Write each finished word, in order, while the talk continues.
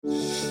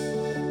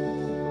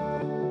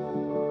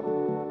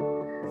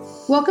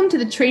Welcome to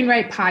the Train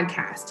Right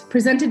podcast,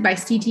 presented by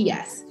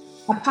CTS,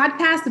 a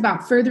podcast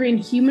about furthering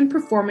human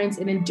performance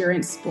in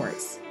endurance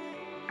sports.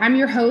 I'm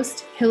your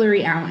host,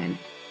 Hillary Allen.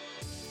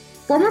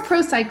 Former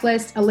pro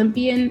cyclist,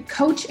 Olympian,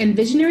 coach, and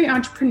visionary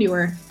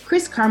entrepreneur,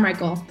 Chris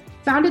Carmichael,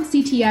 founded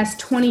CTS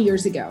 20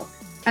 years ago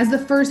as the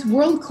first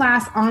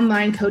world-class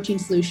online coaching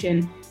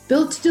solution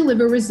built to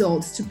deliver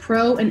results to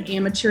pro and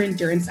amateur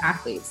endurance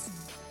athletes.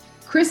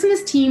 Chris and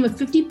his team of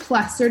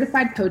 50-plus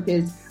certified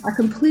coaches are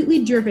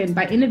completely driven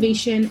by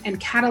innovation and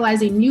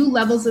catalyzing new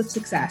levels of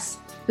success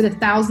for the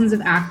thousands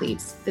of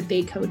athletes that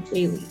they coach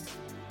daily.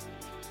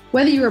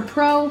 Whether you're a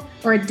pro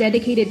or a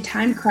dedicated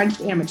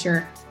time-crunched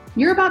amateur,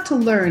 you're about to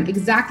learn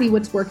exactly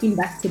what's working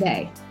best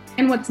today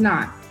and what's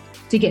not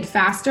to get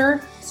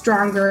faster,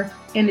 stronger,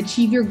 and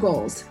achieve your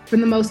goals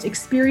from the most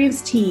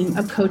experienced team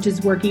of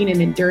coaches working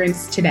in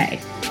endurance today.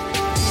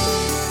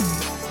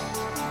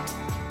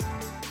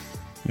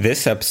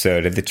 This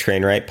episode of the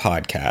Train Right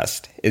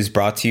podcast is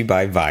brought to you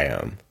by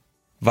Viome.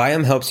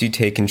 Viome helps you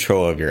take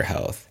control of your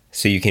health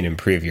so you can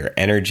improve your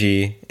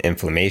energy,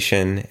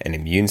 inflammation, and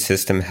immune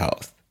system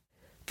health.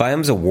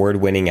 Viome's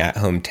award-winning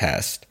at-home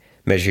test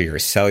measure your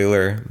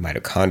cellular,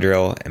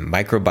 mitochondrial, and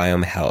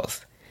microbiome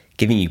health,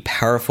 giving you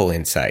powerful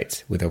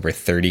insights with over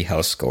 30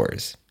 health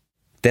scores.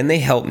 Then they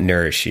help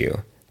nourish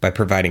you by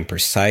providing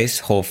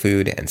precise whole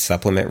food and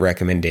supplement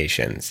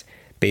recommendations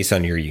based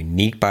on your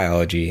unique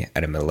biology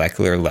at a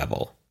molecular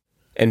level.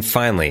 And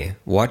finally,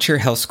 watch your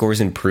health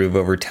scores improve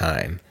over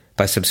time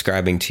by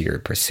subscribing to your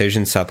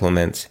precision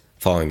supplements,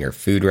 following your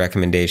food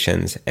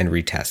recommendations, and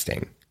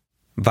retesting.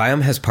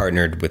 Viome has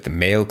partnered with the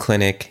Mayo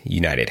Clinic,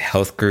 United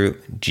Health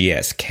Group,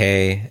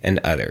 GSK, and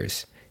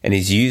others, and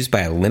is used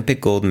by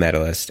Olympic gold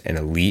medalists and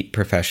elite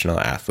professional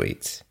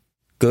athletes.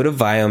 Go to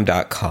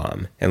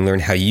Viome.com and learn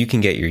how you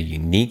can get your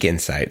unique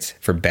insights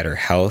for better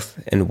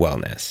health and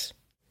wellness.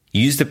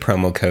 Use the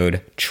promo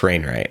code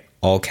TRAINRIGHT,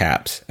 all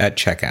caps, at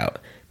checkout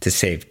to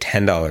save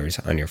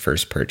 $10 on your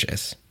first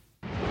purchase.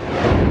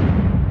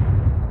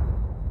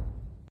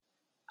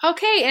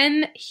 Okay,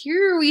 and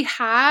here we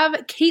have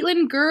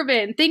Caitlin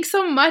Girvin. Thanks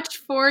so much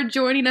for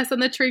joining us on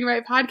the Train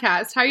Right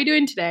podcast. How are you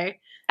doing today?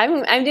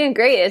 I'm doing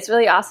great. It's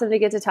really awesome to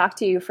get to talk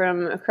to you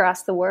from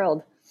across the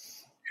world.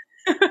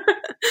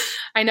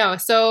 I know.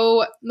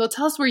 So, well,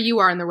 tell us where you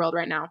are in the world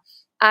right now.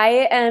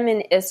 I am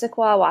in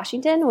Issaquah,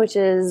 Washington, which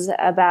is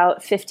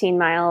about 15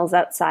 miles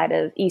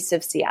east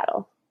of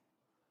Seattle.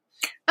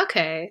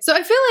 Okay. So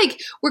I feel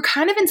like we're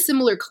kind of in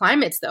similar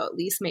climates, though, at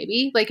least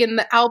maybe. Like in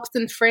the Alps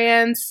in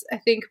France, I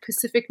think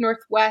Pacific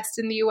Northwest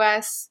in the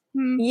U.S.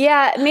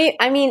 Yeah.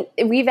 I mean,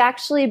 we've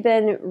actually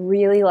been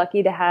really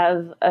lucky to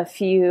have a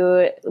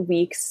few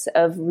weeks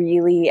of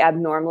really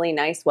abnormally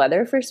nice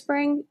weather for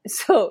spring.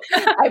 So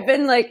I've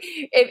been like,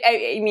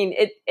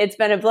 it's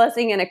been a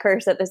blessing and a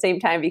curse at the same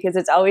time, because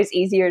it's always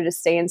easier to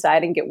stay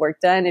inside and get work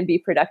done and be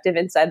productive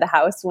inside the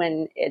house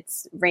when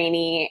it's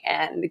rainy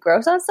and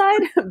gross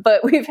outside.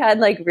 But we've had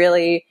like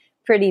really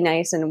pretty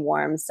nice and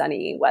warm,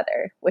 sunny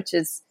weather, which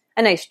is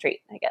a nice treat,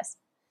 I guess.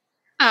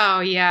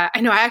 Oh, yeah.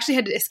 I know. I actually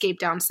had to escape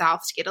down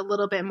south to get a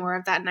little bit more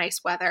of that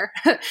nice weather.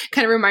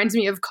 Kind of reminds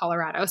me of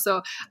Colorado.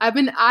 So I've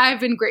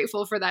been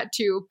grateful for that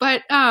too.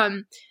 But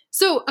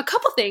so a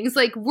couple things,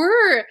 like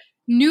we're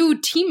new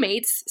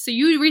teammates. So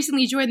you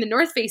recently joined the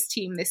North Face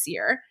team this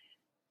year.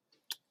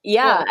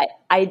 Yeah, well,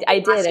 I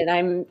did.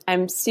 And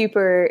I'm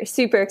super,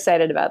 super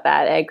excited about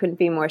that. I couldn't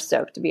be more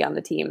stoked to be on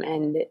the team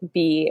and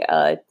be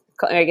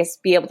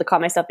able to call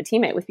myself a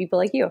teammate with people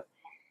like you.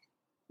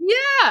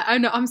 Yeah, I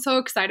know. I'm so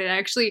excited.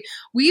 Actually,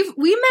 we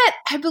met,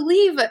 I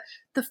believe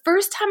the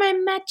first time I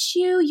met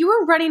you, you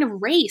were running a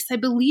race. I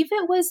believe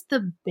it was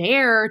the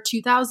Bear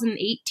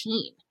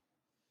 2018.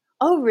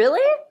 Oh, really?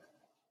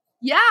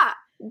 Yeah.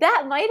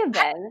 That might have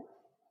been.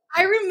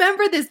 I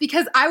remember this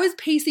because I was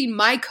pacing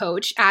my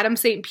coach, Adam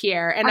St.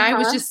 Pierre, and I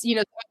was just,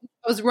 I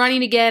was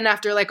running again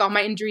after like all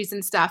my injuries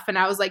and stuff. And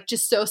I was like,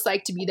 just so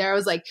psyched to be there. I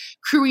was like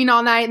crewing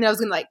all night, and I was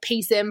going to like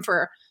pace him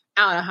for,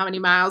 I don't know how many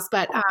miles,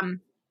 but,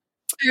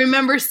 I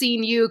remember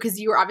seeing you because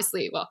you were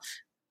obviously,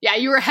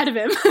 you were ahead of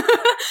him.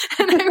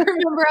 And I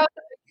remember I was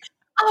like,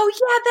 oh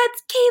yeah,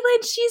 that's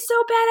Caitlin. She's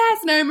so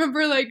badass. And I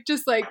remember like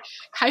just like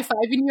high-fiving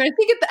you. I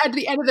think at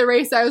the end of the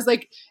race, I was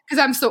like,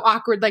 because I'm so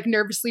awkward, like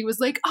nervously was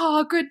like,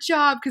 oh, good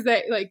job. Because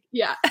I like,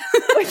 yeah.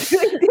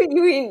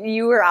 You mean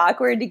you were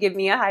awkward to give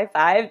me a high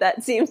five?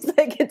 That seems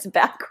like it's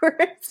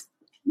backwards.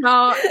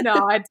 No,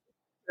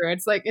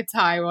 it's like, it's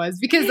how I was,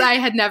 because I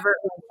had never,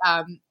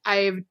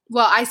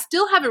 I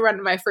still haven't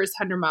run my first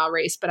 100-mile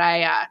race, but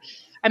I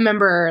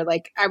remember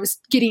like I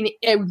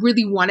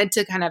really wanted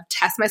to kind of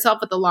test myself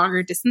at the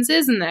longer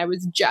distances, and I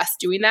was just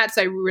doing that.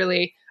 So I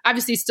really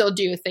obviously still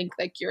do think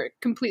like you're a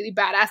completely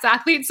badass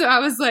athlete. So I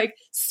was like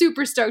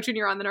super stoked when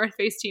you're on the North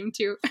Face team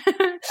too.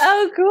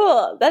 Oh,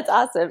 cool. That's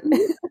awesome.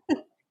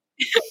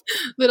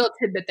 Little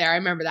tidbit there. I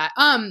remember that.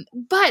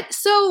 But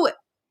so,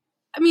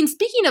 I mean,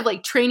 speaking of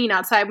like training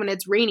outside when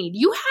it's raining,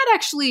 you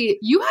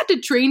had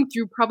to train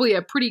through probably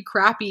a pretty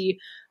crappy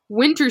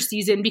winter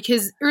season,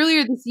 because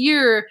earlier this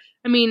year,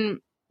 I mean,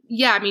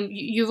 yeah, I mean,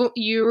 you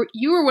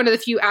were one of the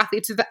few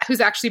athletes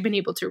who's actually been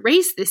able to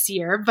race this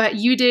year, but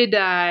you did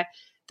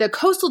the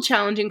Coastal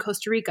Challenge in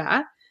Costa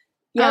Rica.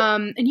 Yep.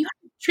 And you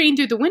had to train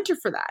through the winter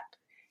for that.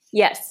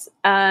 Yes.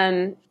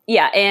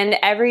 Yeah. And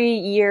every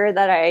year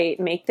that I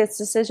make this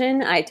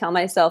decision, I tell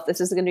myself this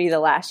is going to be the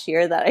last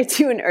year that I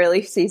do an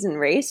early season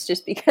race,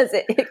 just because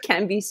it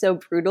can be so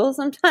brutal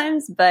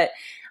sometimes. But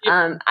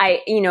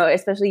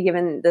especially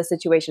given the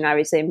situation,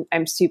 obviously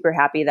I'm super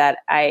happy that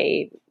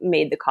I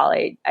made the call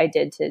I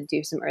did to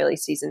do some early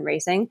season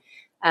racing.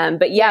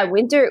 But yeah,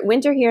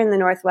 winter here in the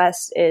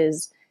Northwest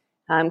is,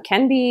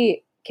 can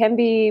be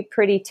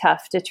pretty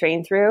tough to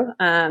train through.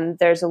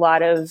 There's a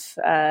lot of,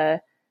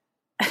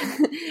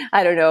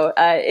 I don't know.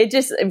 It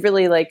just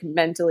really like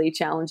mentally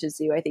challenges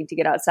you, I think, to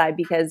get outside,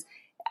 because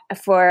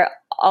for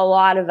a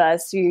lot of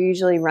us, you're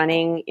usually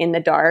running in the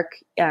dark,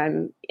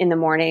 in the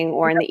morning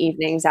or in the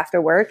evenings after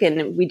work.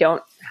 And we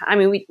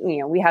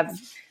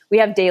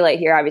have daylight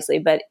here, obviously,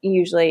 but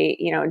usually,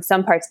 in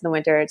some parts of the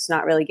winter, it's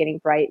not really getting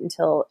bright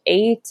until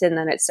 8, and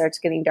then it starts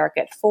getting dark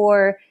at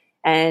 4.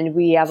 And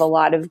we have a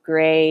lot of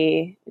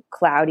gray,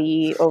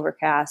 cloudy,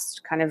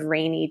 overcast, kind of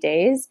rainy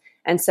days.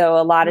 And so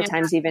a lot of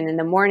times, even in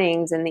the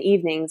mornings and the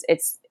evenings,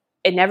 it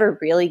never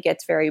really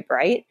gets very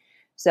bright.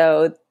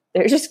 So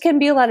there just can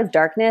be a lot of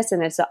darkness,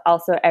 and it's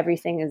also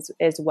everything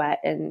is wet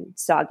and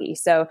soggy.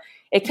 So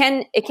it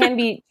can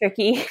be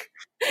tricky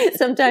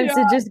sometimes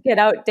to just get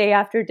out day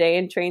after day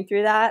and train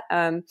through that.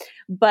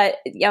 But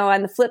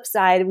on the flip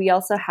side, we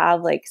also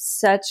have like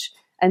such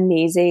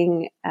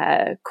amazing,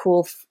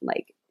 cool,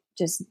 like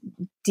just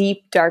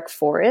deep, dark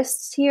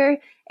forests here.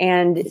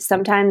 And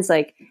sometimes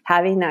like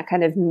having that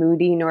kind of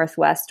moody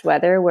Northwest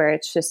weather where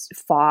it's just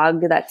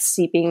fog that's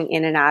seeping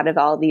in and out of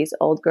all these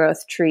old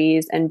growth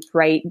trees and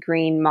bright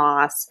green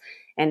moss.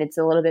 And it's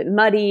a little bit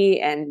muddy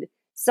and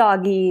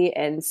soggy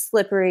and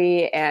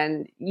slippery.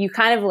 And you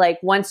kind of like,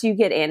 once you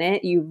get in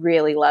it, you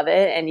really love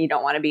it and you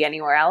don't want to be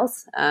anywhere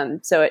else.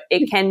 So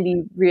it can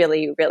be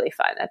really, really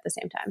fun at the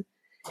same time.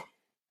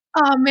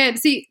 Oh man,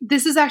 see,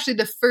 this is actually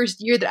the first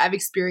year that I've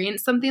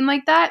experienced something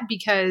like that,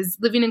 because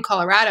living in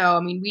Colorado, I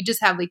mean, we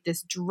just have like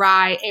this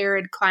dry,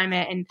 arid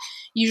climate, and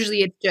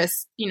usually it's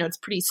just,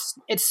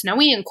 it's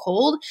snowy and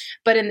cold,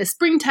 but in the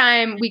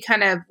springtime, we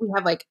have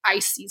like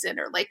ice season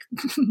or like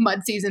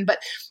mud season. But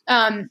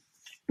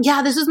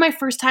this was my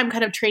first time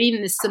kind of training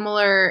in a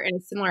similar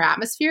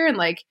atmosphere, and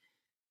like,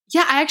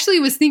 yeah, I actually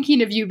was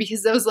thinking of you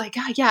because I was like,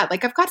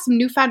 like I've got some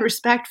newfound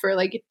respect for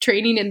like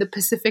training in the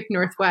Pacific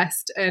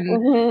Northwest.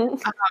 And,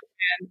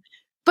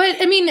 but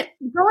I mean,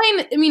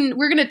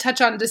 we're going to touch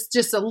on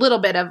just a little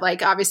bit of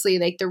like, obviously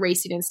like the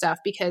racing and stuff,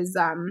 because,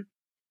 I'm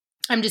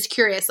just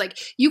curious, like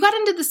you got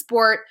into the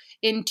sport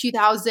in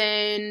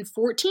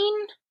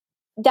 2014?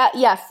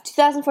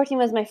 2014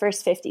 was my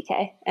first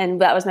 50K,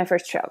 and that was my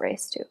first trail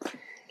race too.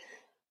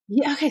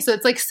 Yeah. Okay. So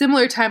it's like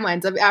similar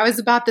timelines. I was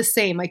about the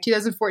same. Like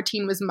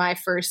 2014 was my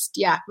first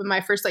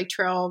like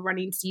trail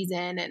running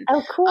season. And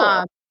oh, cool.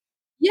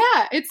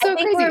 Yeah, it's so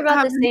crazy. We're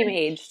about the same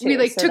age too. We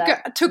like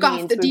took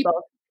off the deep.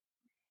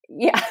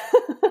 Yeah.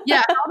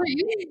 Yeah. How old are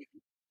you?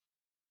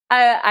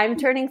 I'm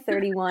turning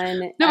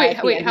 31. No, wait.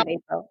 How?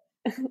 April.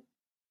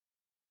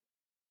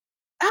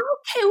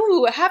 Okay,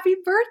 ooh, happy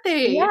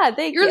birthday! Yeah,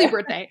 thank you. Early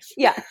birthday.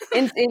 Yeah,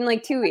 in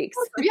like 2 weeks.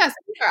 Yes,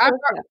 for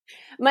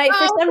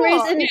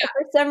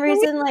some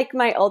reason, like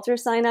my ultra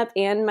sign up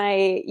and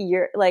my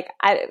year, like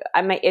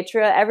my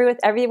ITRA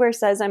everywhere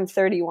says I'm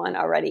 31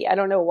 already. I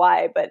don't know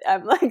why, but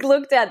I'm like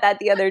looked at that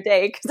the other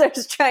day because I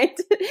was trying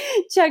to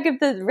check if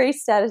the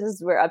race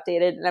statuses were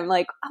updated, and I'm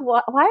like,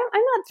 why I'm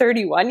not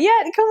 31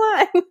 yet? Come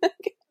on.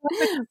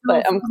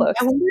 But I'm close.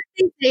 I wonder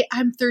if they say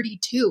I'm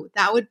 32.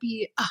 That would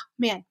be,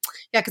 man.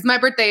 Yeah, because my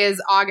birthday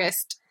is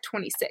August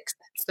 26th.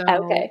 So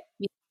okay.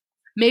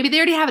 Maybe they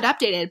already have it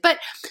updated. But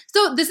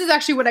so this is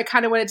actually what I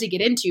kind of wanted to get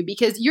into,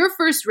 because your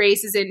first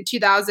race is in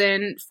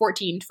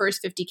 2014,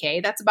 first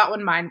 50K. That's about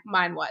when mine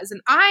was. And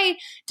I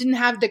didn't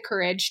have the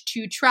courage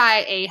to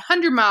try a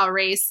 100-mile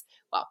race,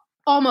 well,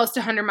 almost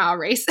 100-mile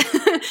race,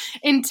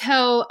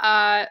 until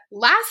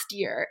last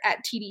year at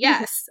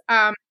TDS.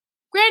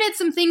 Granted,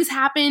 some things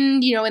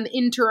happened, in the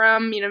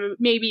interim,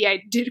 maybe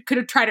I could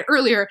have tried it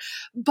earlier,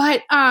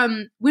 but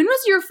when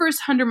was your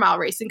first 100-mile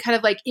race and kind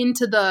of like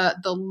into the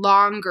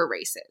longer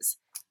races?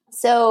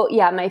 So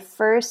yeah, my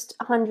first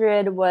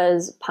 100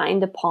 was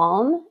Pine to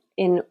Palm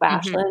in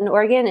Ashland,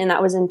 Oregon, and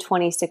that was in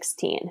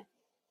 2016.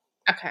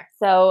 Okay.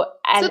 So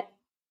the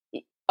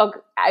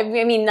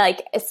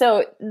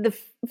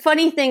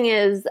funny thing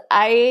is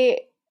I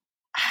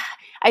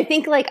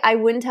think like I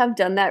wouldn't have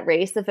done that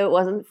race if it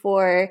wasn't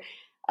for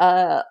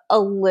a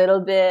little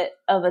bit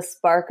of a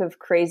spark of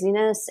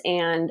craziness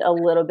and a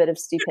little bit of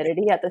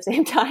stupidity at the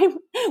same time,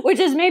 which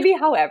is maybe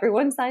how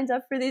everyone signs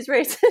up for these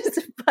races.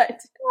 But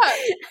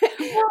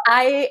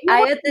I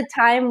at the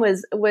time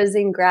was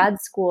in grad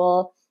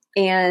school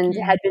and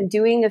had been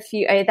doing a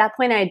few. At that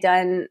point, I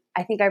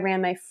think I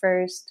ran my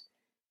first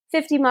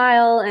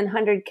 50-mile and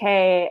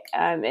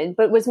 100K,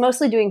 but was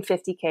mostly doing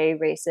 50K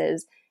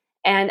races.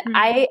 And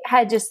I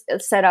had just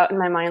set out in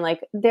my mind, like,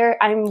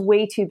 I'm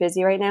way too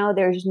busy right now.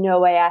 There's no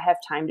way I have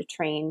time to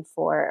train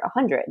for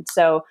 100.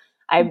 So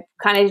I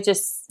kind of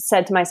just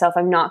said to myself,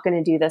 I'm not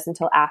going to do this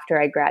until after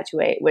I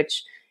graduate,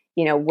 which,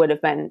 would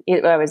have been,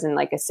 I was in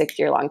like a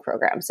 6-year-long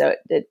program. So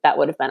that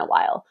would have been a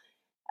while.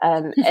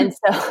 And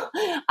so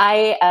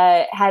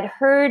I had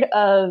heard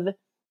of,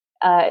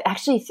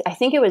 actually, I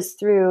think it was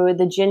through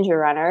the Ginger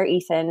Runner,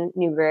 Ethan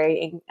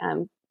Newberry,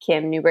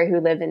 Kim Newberry,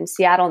 who live in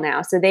Seattle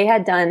now. So they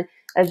had done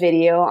a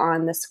video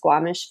on the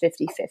Squamish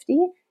 50-50.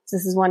 So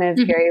this is one of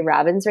Gary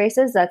Robbins'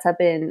 races that's up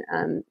in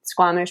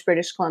Squamish,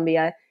 British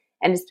Columbia.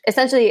 And it's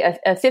essentially a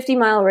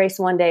 50-mile race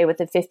one day with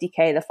a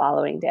 50K the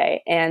following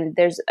day. And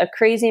there's a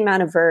crazy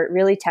amount of vert,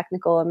 really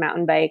technical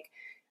mountain bike,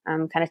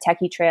 kind of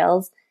techie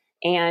trails.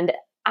 And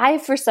I,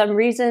 for some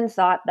reason,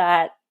 thought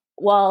that,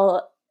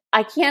 well,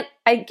 I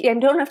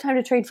don't have time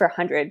to train for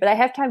 100, but I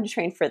have time to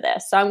train for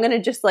this. So I'm going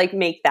to just like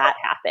make that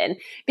happen.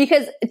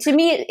 Because to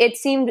me, it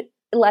seemed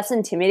less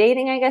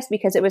intimidating, I guess,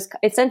 because it was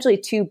essentially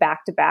 2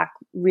 back-to-back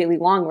really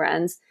long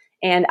runs.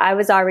 And I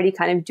was already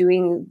kind of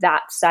doing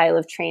that style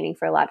of training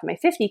for a lot of my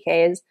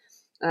 50Ks.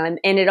 And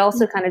it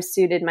also kind of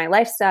suited my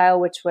lifestyle,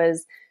 which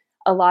was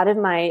a lot of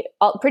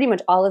pretty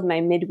much all of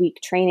my midweek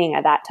training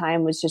at that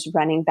time was just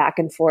running back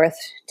and forth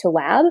to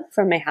lab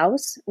from my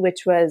house,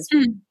 which was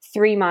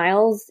 3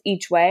 miles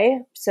each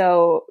way.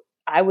 So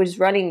I was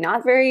running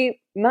not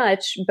very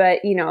much,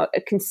 but,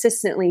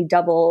 consistently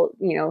double,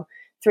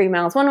 3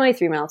 miles one way,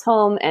 3 miles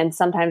home. And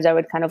sometimes I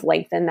would kind of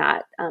lengthen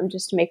that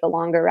just to make a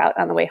longer route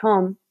on the way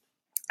home.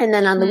 And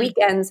then on the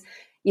weekends,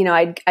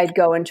 I'd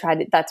go and try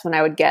to, that's when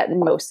I would get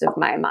most of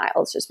my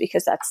miles, just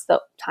because that's the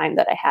time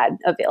that I had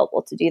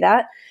available to do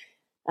that.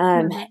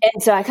 And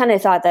so I kind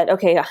of thought that,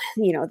 okay,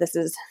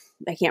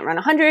 I can't run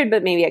 100,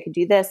 but maybe I could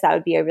do this. That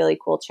would be a really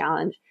cool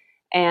challenge.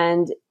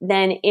 And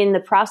then in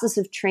the process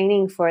of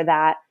training for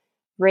that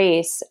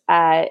race,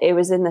 it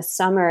was in the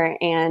summer,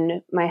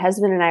 and my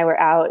husband and I were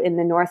out in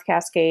the North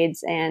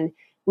Cascades, and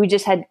we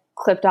just had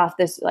clipped off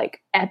this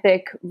like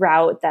epic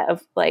route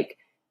of like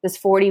this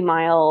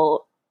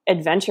 40-mile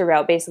adventure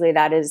route, basically,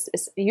 that is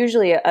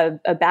usually a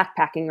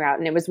backpacking route.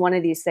 And it was one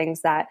of these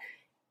things that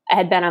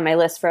had been on my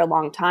list for a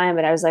long time,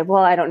 but I was like,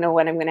 well, I don't know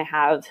when I'm going to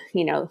have,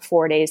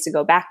 4 days to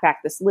go backpack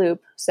this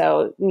loop.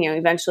 So,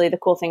 eventually the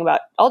cool thing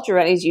about ultra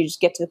running is you just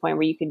get to the point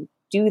where you can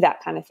do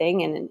that kind of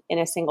thing in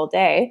a single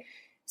day.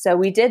 So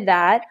we did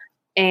that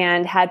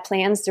and had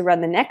plans to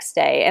run the next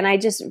day. And I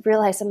just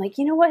realized, I'm like,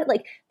 you know what?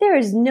 Like, there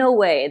is no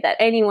way that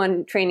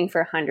anyone training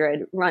for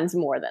 100 runs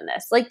more than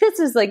this. Like, this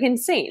is like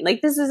insane.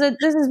 Like, this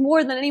is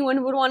more than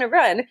anyone would want to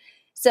run.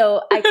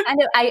 So I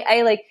kind of,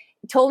 I like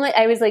told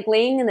I was like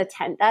laying in the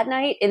tent that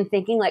night and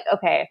thinking like,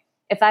 okay,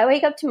 if I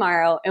wake up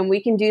tomorrow and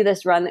we can do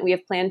this run that we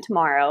have planned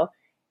tomorrow,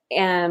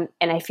 and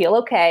I feel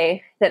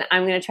okay, then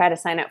I'm going to try to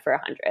sign up for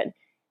 100.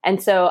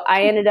 And so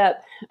I ended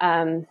up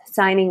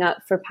signing up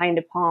for Pine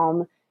to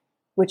Palm,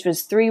 which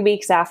was 3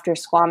 weeks after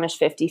Squamish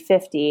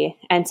 50-50.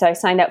 And so I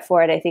signed up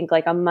for it, I think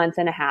like a month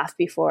and a half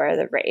before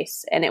the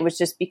race. And it was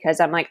just because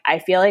I'm like, I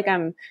feel like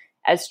I'm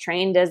as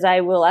trained as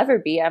I will ever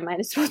be. I might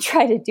as well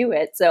try to do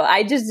it. So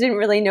I just didn't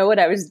really know what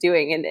I was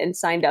doing and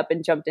signed up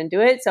and jumped into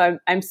it. So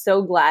I'm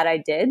so glad I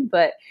did,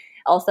 but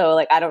also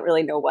like, I don't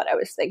really know what I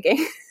was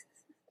thinking.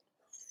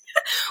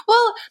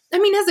 Well, I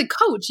mean, as a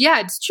coach, yeah,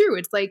 it's true.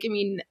 It's like, I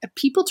mean,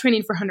 people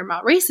training for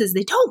 100-mile races,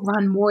 they don't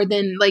run more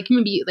than like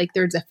maybe like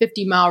there's a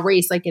 50-mile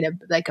race, like in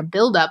a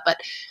buildup. But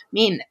I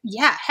mean,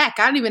 yeah, heck,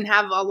 I don't even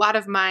have a lot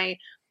of my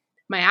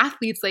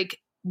athletes like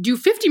do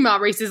 50-mile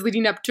races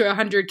leading up to a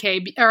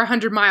 100K or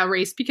 100-mile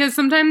race, because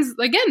sometimes,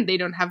 again, they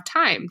don't have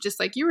time, just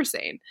like you were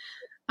saying.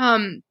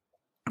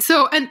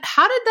 So, and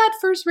how did that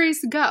first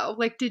race go?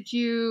 Like, did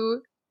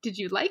you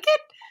like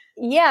it?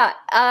 Yeah,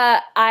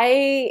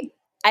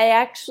 I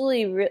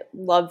actually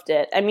loved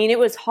it. I mean, it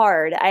was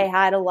hard. I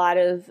had a lot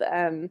of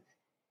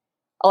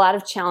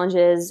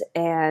challenges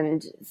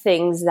and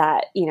things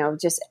that,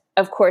 just,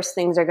 of course,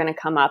 things are going to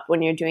come up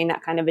when you're doing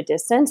that kind of a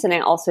distance. And I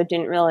also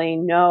didn't really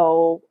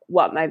know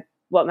what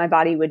my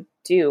body would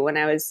do when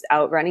I was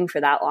out running for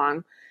that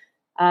long.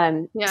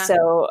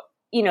 So,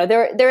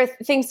 there are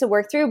things to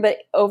work through, but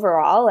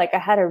overall, like, I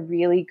had a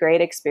really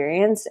great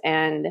experience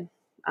and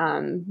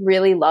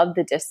really loved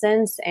the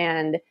distance,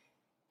 and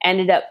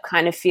ended up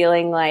kind of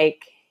feeling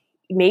like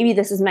maybe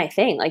this is my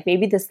thing. Like,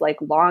 maybe this like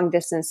long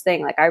distance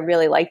thing, like I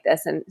really like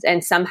this.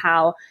 And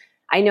somehow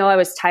I know I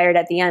was tired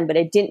at the end, but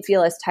I didn't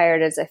feel as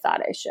tired as I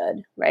thought I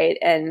should. Right.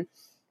 And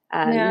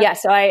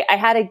so I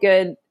had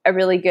a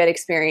really good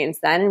experience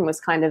then, and was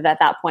kind of at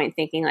that point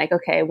thinking like,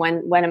 okay,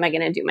 when am I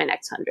going to do my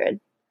next 100?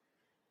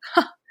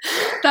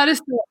 That is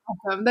so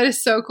awesome. That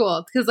is so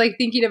cool. Because like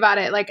thinking about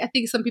it, like I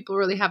think some people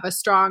really have a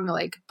strong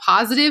like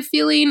positive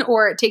feeling,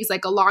 or it takes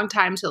like a long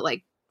time to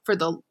like for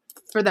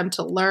them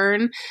to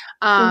learn.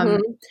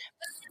 But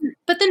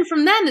then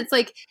from then it's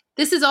like,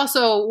 this is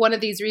also one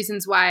of these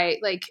reasons why,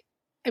 like,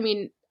 I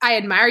mean, I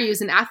admire you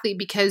as an athlete,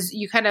 because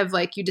you kind of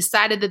like, you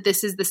decided that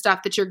this is the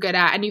stuff that you're good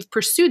at and you've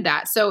pursued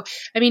that. So,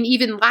 I mean,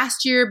 even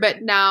last year,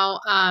 but now,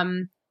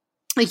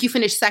 like you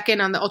finished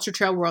second on the Ultra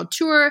Trail World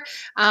Tour.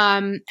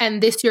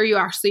 And this year you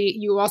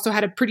also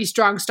had a pretty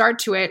strong start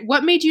to it.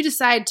 What made you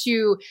decide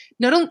to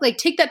not only like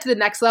take that to the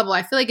next level?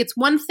 I feel like it's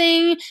one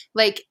thing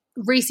like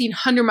racing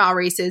 100-mile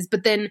races,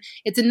 but then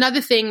it's another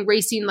thing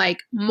racing like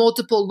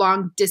multiple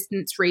long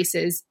distance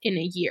races in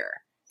a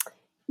year.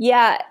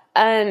 Yeah.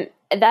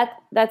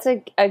 That's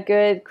a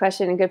good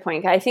question and good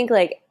point. I think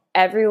like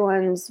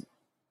everyone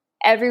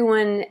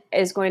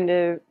is going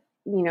to,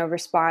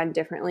 respond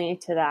differently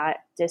to that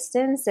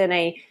distance. And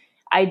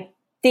I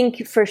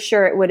think for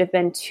sure it would have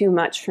been too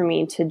much for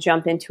me to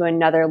jump into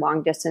another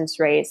long distance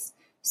race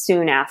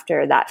soon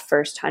after that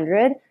first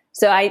 100.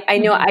 So I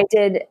know I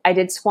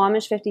did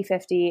Squamish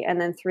 50-50, and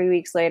then 3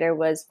 weeks later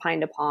was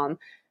Pine to Palm.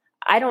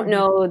 I don't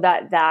know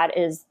that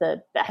is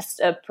the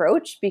best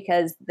approach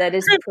because that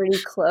is pretty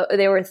close.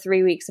 They were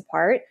 3 weeks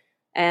apart.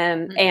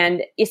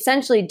 And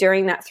essentially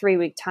during that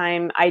 3-week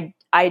time,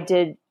 I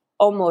did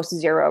almost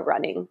zero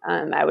running.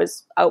 I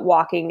was out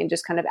walking and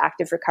just kind of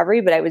active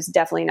recovery, but I was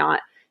definitely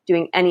not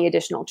doing any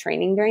additional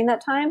training during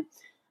that time.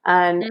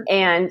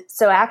 And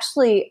so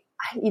actually,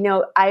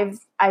 I've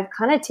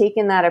kind of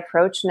taken that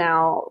approach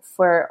now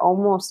for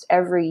almost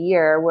every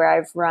year where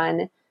I've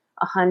run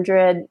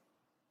 100,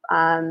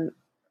 I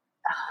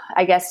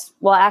guess,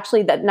 well,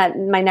 actually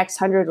my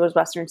next 100 was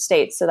Western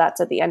States. So that's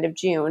at the end of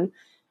June.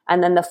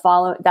 And then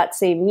that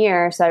same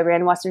year, so I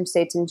ran Western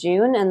States in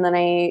June, and then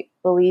I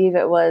believe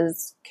it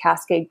was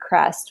Cascade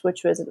Crest,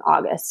 which was in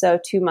August. So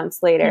 2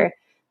 months later,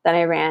 then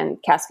I ran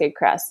Cascade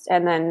Crest.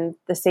 And then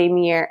the same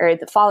year, or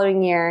the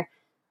following year,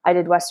 I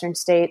did Western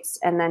States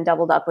and then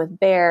doubled up with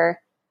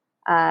Bear.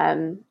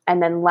 And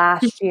then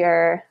last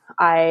year,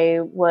 I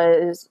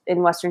was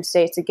in Western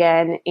States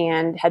again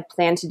and had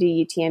planned to do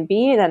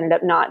UTMB and ended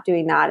up not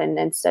doing that and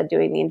instead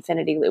doing the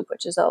Infinity Loop,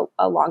 which is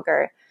a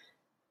longer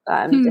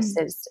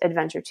distance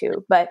adventure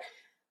too. But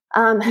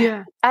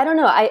I don't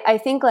know. I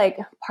think like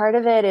part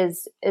of it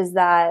is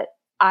that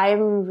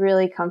I'm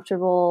really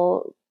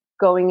comfortable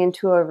going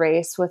into a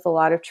race with a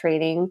lot of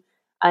training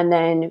and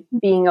then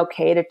being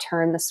okay to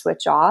turn the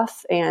switch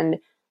off and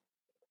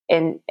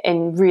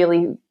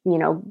really,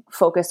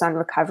 focus on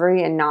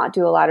recovery and not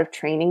do a lot of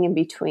training in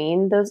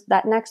between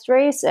that next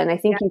race. And I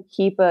think you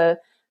keep a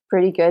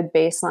pretty good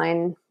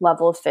baseline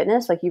level of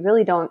fitness. Like you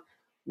really don't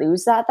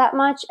lose that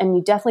much. And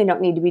you definitely don't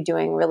need to be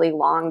doing really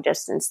long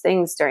distance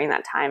things during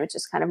that time. It's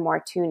just kind of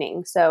more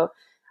tuning. So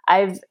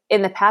I've,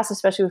 in the past,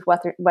 especially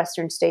with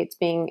Western States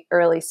being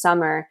early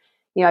summer,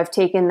 I've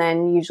taken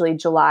then usually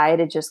July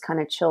to just kind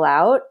of chill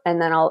out.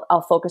 And then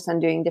I'll focus on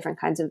doing different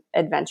kinds of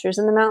adventures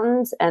in the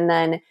mountains. And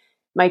then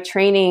my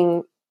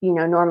training,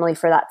 normally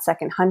for that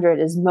second 100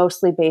 is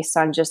mostly based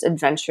on just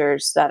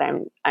adventures that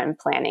I'm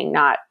planning,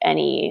 not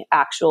any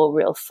actual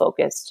real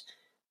focused,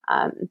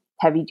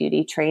 heavy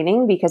duty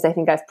training, because I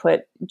think I've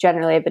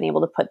been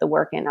able to put the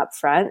work in up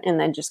front and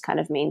then just kind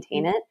of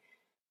maintain it.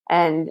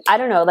 And I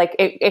don't know, like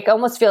it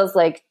almost feels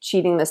like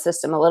cheating the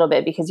system a little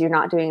bit because you're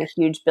not doing a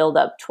huge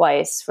buildup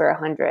twice for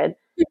 100.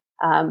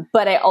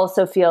 But I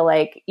also feel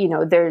like,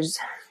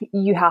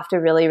 you have to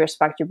really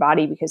respect your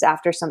body because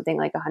after something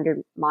like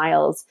 100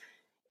 miles,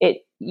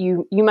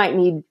 you might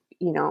need,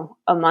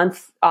 a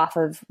month off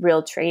of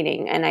real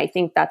training. And I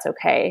think that's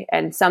okay.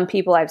 And some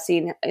people I've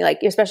seen,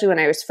 like, especially when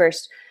I was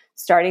first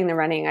starting the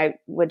running, I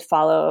would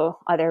follow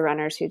other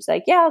runners who's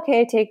like, yeah,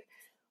 okay, take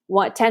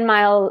 1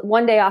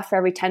 day off for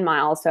every 10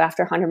 miles. So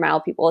after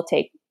 100-mile, people will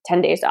take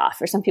 10 days off,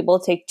 or some people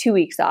will take 2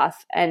 weeks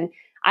off. And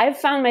I've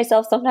found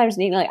myself sometimes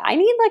needing I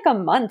need like a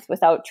month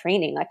without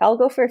training. Like I'll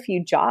go for a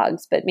few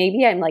jogs, but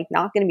maybe I'm like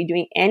not going to be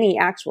doing any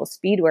actual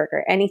speed work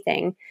or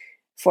anything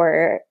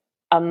for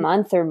a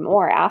month or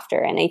more after.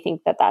 And I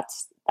think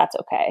that's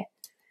okay.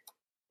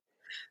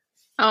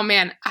 Oh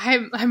man,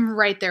 I'm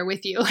right there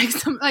with you.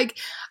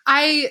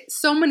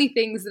 So many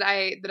things that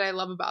I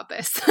love about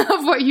this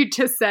of what you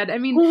just said. I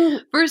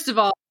mean, first of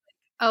all,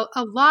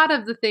 a lot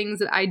of the things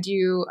that I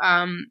do,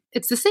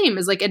 it's the same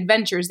as like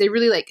adventures. They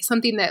really like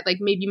something that like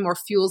maybe more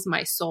fuels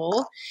my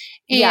soul.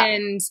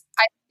 And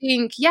I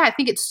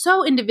think it's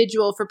so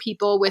individual for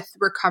people with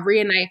recovery.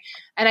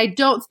 And I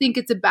don't think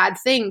it's a bad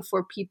thing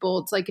for people.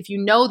 It's like, if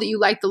you know that you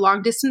like the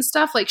long distance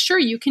stuff, like, sure,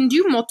 you can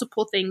do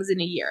multiple things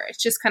in a year.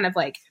 It's just kind of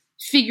like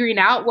figuring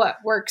out what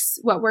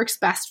works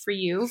best for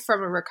you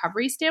from a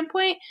recovery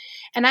standpoint.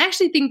 And I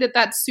actually think that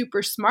that's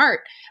super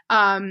smart.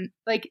 And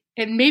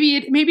maybe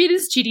it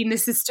is cheating the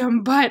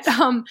system, but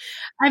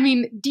I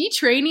mean,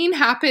 detraining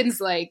happens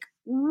like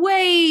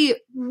way,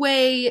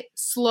 way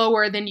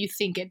slower than you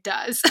think it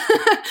does.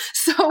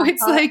 So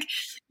it's like,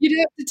 you'd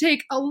have to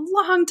take a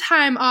long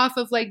time off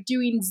of like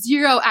doing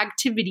zero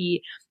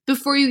activity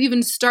before you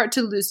even start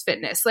to lose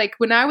fitness. Like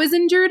when I was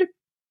injured,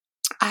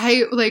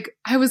 I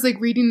was like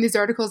reading these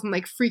articles and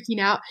like freaking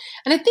out.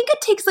 And I think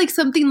it takes like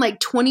something like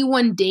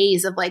 21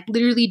 days of like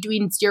literally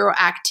doing zero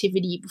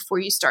activity before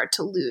you start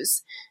to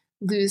lose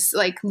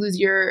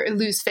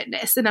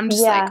fitness. And I'm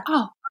just like,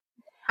 oh,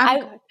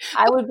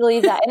 I would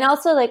believe that. And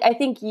also like, I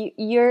think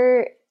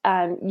you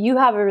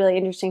have a really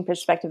interesting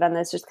perspective on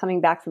this, just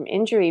coming back from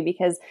injury,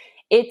 because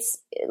it's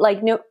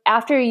like,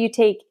 after you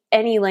take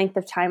any length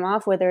of time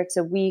off, whether it's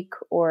a week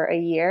or a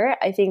year,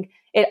 I think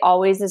it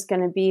always is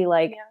going to be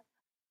like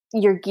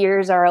your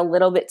gears are a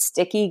little bit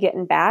sticky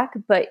getting back,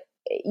 but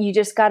you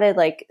just got to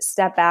like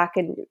step back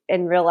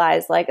and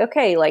realize like,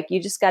 okay, like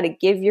you just got to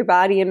give your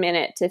body a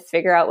minute to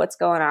figure out what's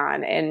going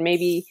on. And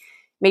maybe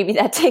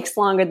that takes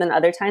longer than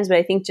other times, but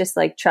I think just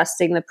like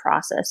trusting the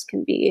process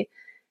can be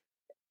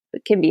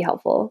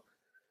helpful.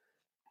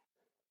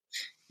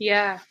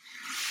 Yeah.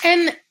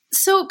 And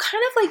so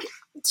kind of like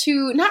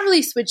to not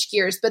really switch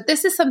gears, but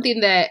this is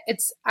something that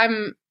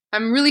I'm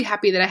really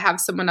happy that I have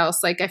someone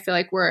else. Like, I feel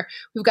like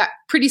we've got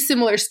pretty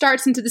similar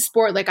starts into the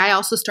sport. Like, I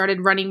also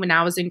started running when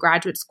I was in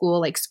graduate school,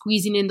 like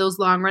squeezing in those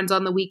long runs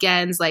on the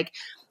weekends. Like,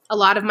 a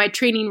lot of my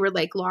training were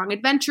like long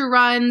adventure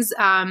runs.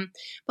 But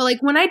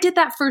like when I did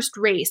that first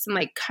race and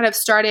like kind of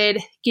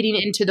started getting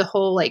into the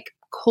whole like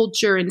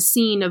culture and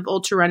scene of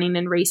ultra running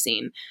and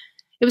racing,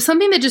 it was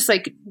something that just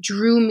like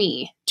drew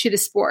me to the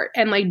sport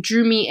and like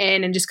drew me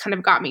in and just kind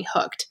of got me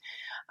hooked.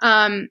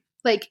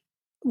 Like,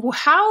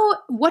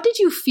 what did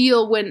you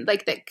feel when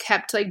like that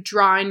kept like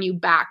drawing you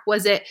back?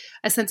 Was it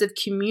a sense of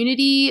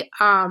community?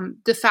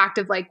 The fact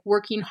of like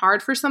working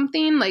hard for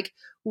something? Like,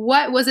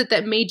 what was it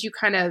that made you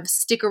kind of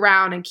stick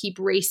around and keep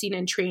racing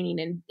and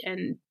training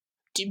and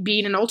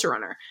being an ultra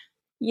runner?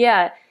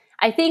 Yeah,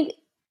 I think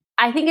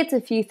it's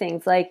a few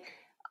things. Like,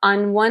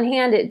 on one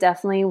hand, it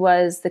definitely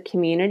was the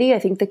community. I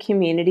think the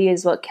community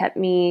is what kept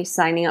me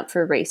signing up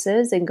for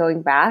races and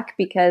going back,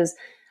 because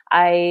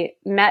I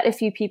met a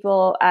few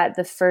people at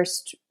the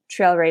first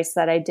trail race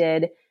that I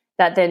did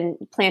that then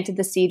planted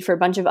the seed for a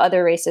bunch of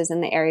other races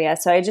in the area.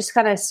 So I just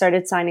kind of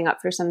started signing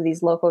up for some of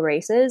these local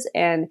races.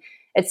 And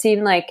it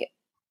seemed like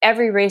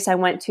every race I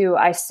went to,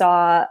 I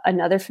saw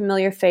another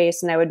familiar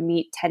face and I would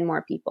meet 10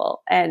 more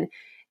people. And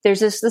there's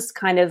just this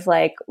kind of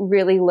like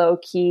really low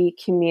key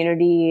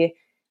community,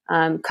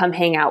 come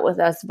hang out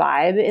with us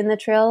vibe in the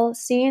trail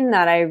scene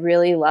that I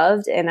really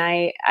loved. And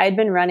I'd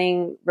been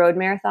running road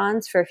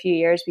marathons for a few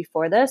years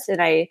before this,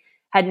 and I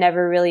had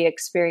never really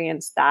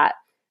experienced that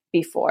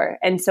before.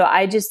 And so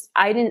I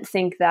didn't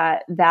think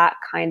that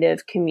kind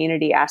of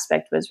community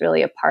aspect was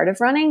really a part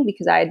of running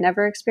because I had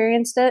never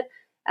experienced it.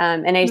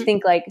 And I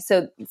think like,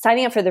 so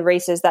signing up for the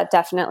races, that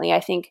definitely I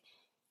think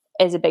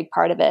is a big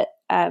part of it.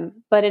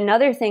 But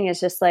another thing is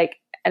just like,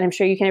 and I'm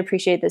sure you can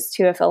appreciate this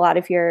too, if a lot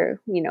of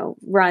your,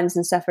 runs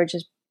and stuff are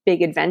just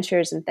big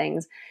adventures and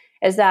things,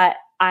 is that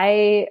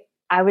I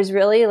was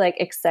really like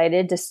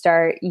excited to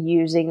start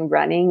using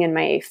running and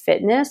my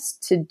fitness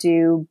to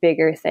do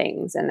bigger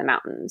things in the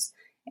mountains.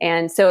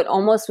 And so it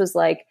almost was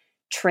like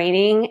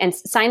training and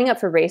signing up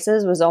for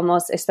races was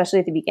almost, especially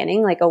at the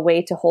beginning, like a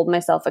way to hold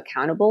myself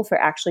accountable for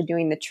actually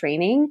doing the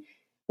training,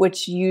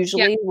 which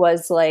usually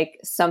was like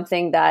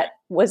something that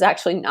was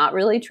actually not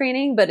really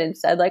training, but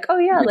instead like, oh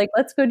yeah, like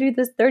let's go do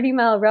this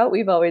 30-mile route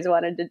we've always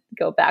wanted to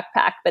go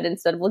backpack, but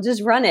instead we'll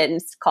just run it and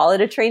call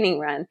it a training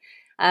run.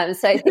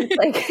 So I think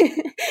like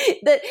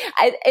that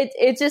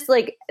it's just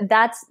like,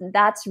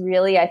 that's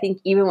really, I think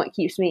even what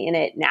keeps me in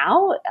it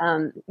now,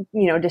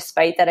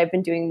 despite that I've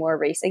been doing more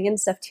racing and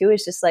stuff too,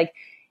 is just like,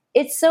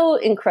 it's so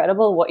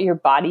incredible what your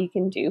body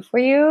can do for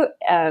you.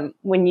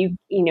 When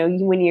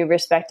when you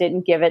respect it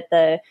and give it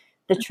the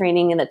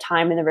training and the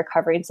time and the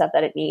recovery and stuff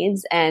that it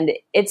needs. And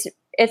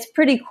it's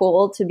pretty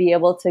cool to be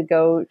able to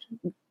go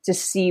to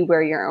see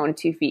where your own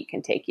 2 feet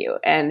can take you.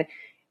 And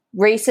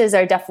races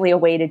are definitely a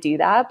way to do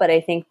that. But I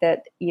think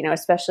that,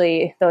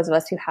 especially those of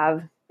us who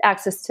have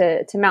access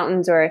to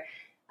mountains or,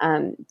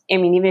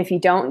 even if you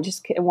don't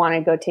just want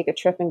to go take a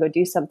trip and go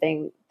do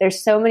something,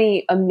 there's so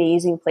many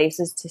amazing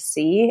places to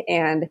see.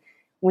 And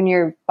when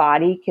your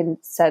body can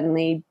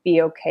suddenly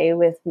be okay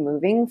with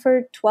moving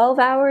for 12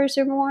 hours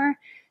or more,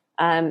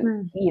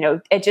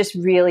 it just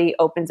really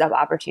opens up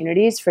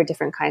opportunities for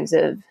different kinds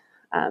of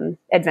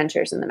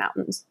adventures in the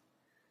mountains.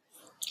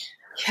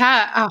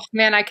 Yeah. Oh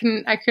man, I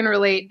can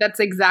relate. That's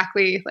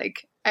exactly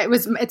like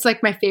it's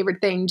like my favorite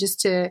thing just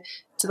to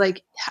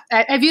like,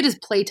 I view it as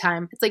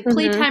playtime. It's like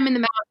playtime in the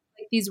mountains,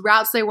 like these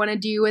routes I want to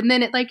do. And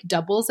then it like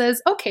doubles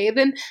as, okay,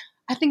 then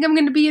I think I'm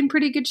going to be in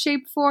pretty good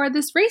shape for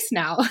this race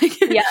now.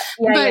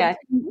 Yeah.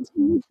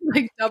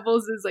 Like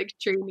doubles is like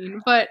training.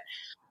 But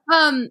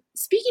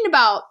speaking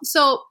about,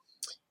 so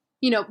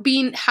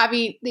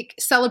having like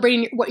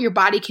celebrating what your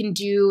body can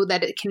do,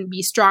 that it can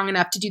be strong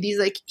enough to do these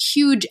like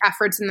huge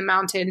efforts in the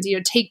mountains,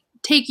 take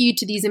you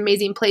to these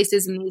amazing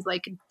places in these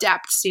like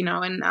depths,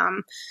 and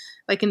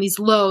like in these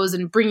lows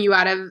and bring you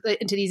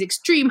into these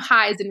extreme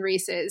highs in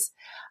races.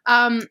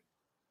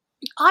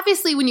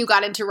 Obviously when you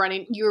got into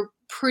running, you were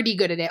pretty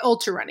good at it,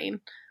 ultra running.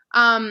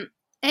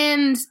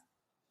 And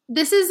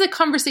this is a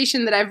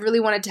conversation that I've really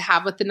wanted to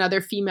have with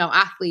another female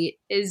athlete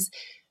is,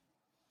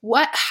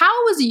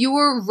 how was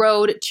your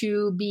road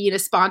to being a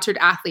sponsored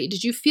athlete?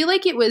 Did you feel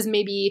like it was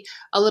maybe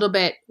a little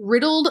bit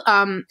riddled?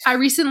 I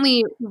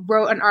recently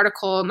wrote an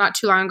article not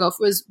too long ago. It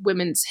was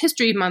Women's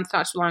History Month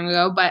not too long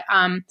ago, but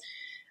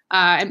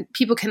and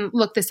people can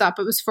look this up.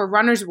 It was for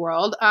Runner's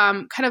World,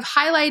 kind of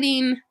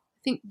highlighting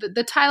think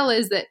the title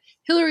is that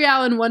Hillary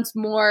Allen wants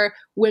more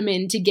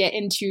women to get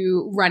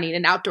into running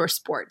and outdoor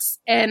sports.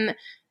 And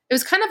it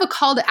was kind of a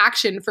call to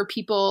action for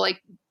people,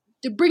 like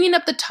bringing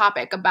up the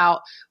topic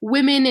about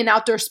women in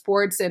outdoor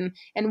sports and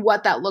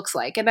what that looks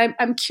like. And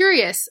I'm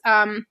curious,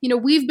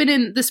 we've been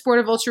in the sport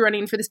of ultra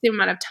running for the same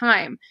amount of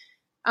time.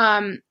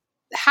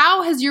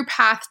 How has your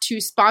path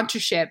to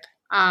sponsorship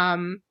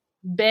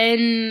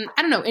been,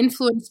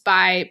 influenced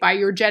by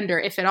your gender,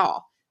 if at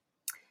all?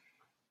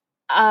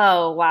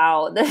 Oh,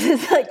 wow. This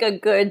is like a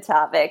good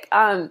topic.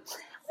 There's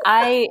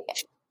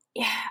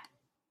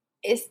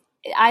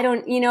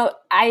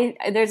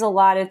a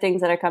lot of things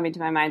that are coming to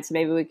my mind. So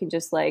maybe we can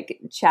just like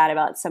chat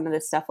about some of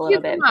this stuff a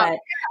little bit. But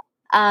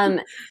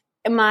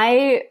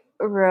my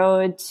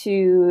road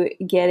to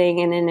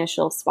getting an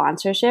initial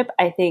sponsorship,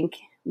 I think,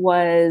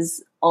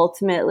 was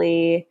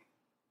ultimately,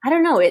 I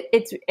don't know,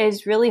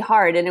 it's really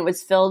hard. And it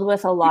was filled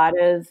with a lot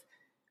of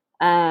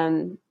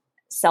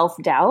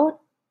self-doubt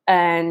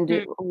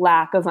and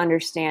lack of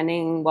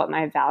understanding what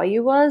my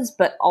value was,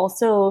 but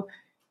also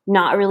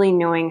not really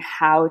knowing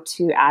how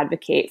to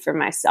advocate for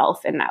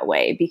myself in that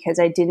way, because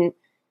I didn't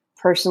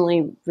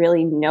personally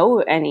really know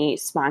any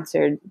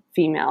sponsored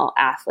female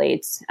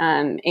athletes.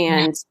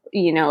 There's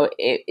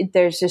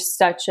just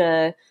such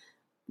a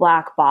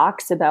black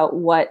box about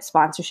what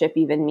sponsorship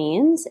even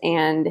means,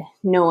 and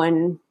no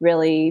one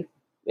really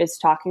is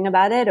talking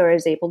about it or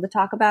is able to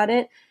talk about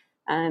it.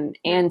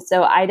 And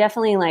so I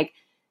definitely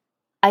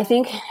I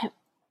think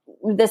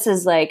this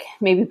is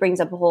maybe brings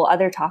up a whole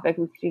other topic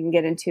we can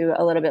get into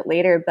a little bit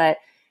later, but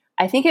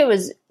I think it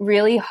was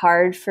really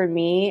hard for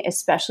me,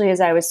 especially as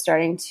I was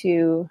starting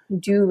to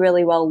do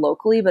really well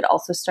locally, but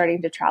also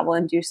starting to travel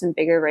and do some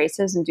bigger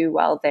races and do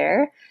well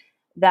there,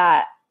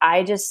 that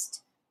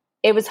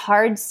it was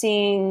hard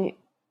seeing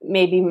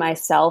maybe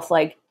myself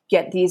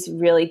get these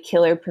really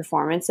killer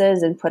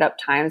performances and put up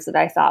times that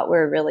I thought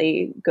were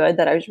really good,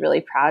 that I was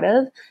really proud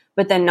of,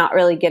 but then not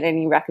really get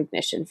any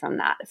recognition from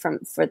that, from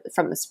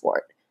the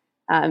sport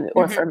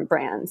or from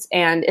brands.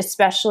 And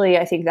especially,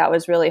 I think that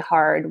was really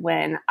hard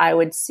when I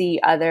would see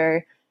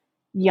other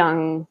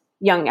young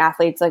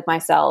athletes like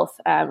myself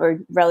or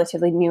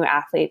relatively new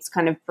athletes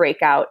kind of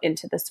break out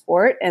into the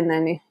sport and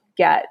then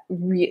get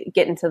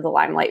into the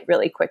limelight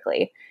really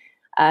quickly.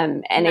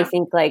 I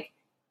think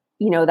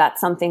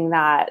that's something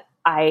that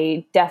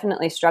I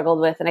definitely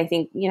struggled with. And I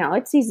think,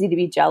 it's easy to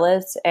be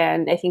jealous.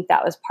 And I think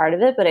that was part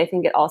of it. But I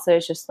think it also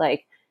is just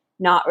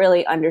not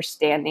really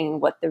understanding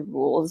what the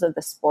rules of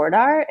the sport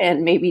are.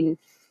 And maybe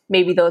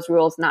those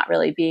rules not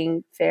really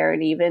being fair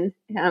and even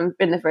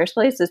in the first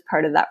place is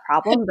part of that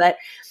problem. But,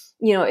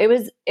 it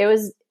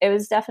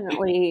was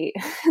definitely,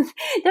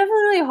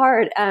 definitely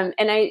hard.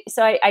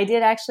 I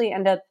did actually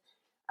end up,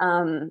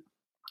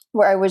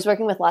 where I was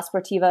working with La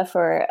Sportiva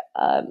for,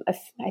 I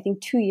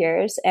think 2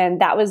 years. And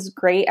that was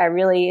great. I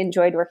really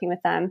enjoyed working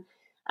with them.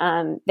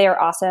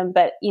 They're awesome.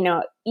 But,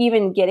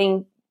 even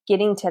getting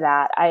to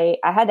that, I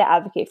had to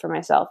advocate for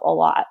myself a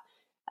lot.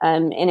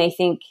 And I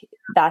think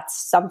that's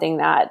something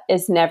that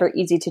is never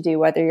easy to do,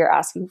 whether you're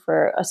asking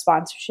for a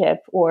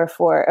sponsorship or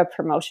for a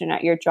promotion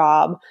at your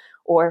job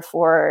or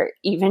for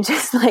even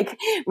just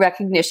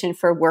recognition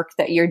for work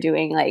that you're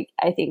doing.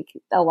 I think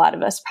a lot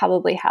of us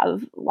probably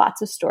have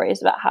lots of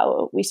stories about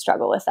how we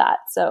struggle with that.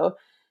 So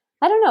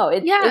I don't know.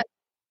 I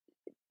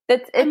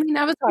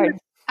was hard.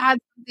 Add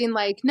something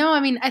I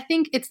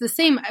think it's the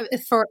same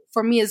for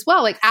me as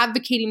well.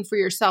 Advocating for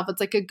yourself,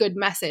 it's a good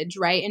message,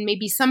 right? And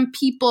maybe some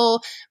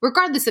people,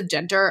 regardless of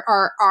gender,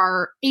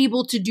 are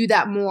able to do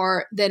that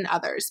more than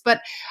others.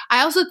 But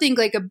I also think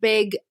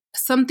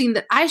something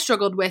that I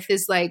struggled with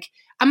is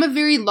I'm a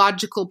very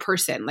logical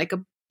person, a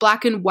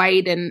black and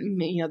white, and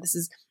this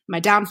is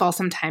my downfall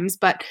sometimes,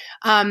 but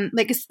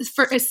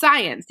for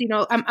science,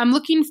 I'm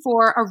looking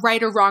for a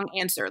right or wrong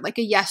answer,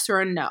 a yes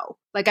or a no.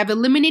 I've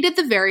eliminated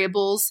the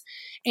variables,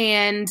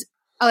 and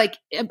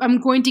I'm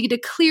going to get a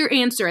clear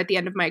answer at the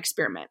end of my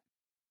experiment.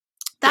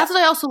 That's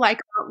what I also like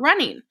about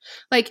running.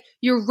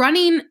 You're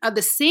running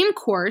the same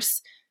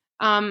course,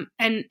 and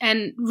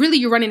really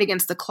you're running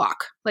against the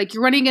clock.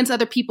 You're running against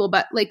other people,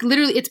 but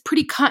literally it's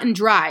pretty cut and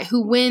dry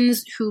who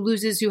wins, who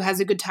loses, who has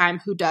a good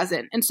time, who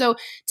doesn't. And so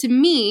to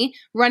me,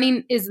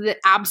 running is the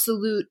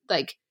absolute,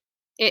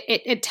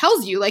 it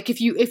tells you if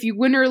you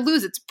win or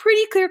lose, it's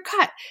pretty clear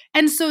cut.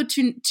 And so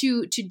to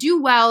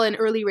do well in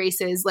early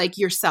races, like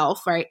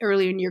yourself, right,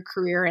 early in your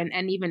career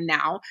and even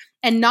now,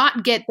 and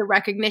not get the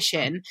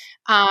recognition,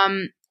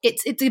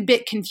 it's a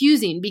bit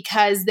confusing,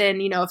 because then,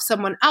 if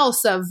someone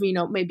else of,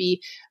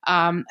 maybe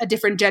a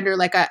different gender,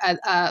 like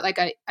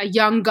a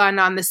young gun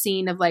on the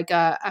scene of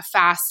a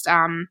fast,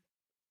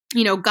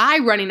 guy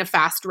running a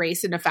fast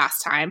race in a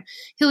fast time,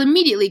 he'll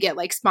immediately get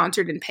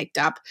sponsored and picked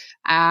up.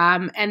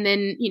 And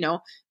then,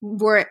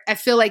 where I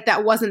feel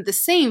that wasn't the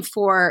same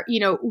for,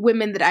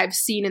 women that I've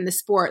seen in the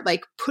sport,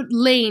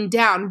 laying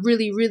down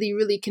really, really,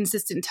 really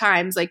consistent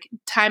times,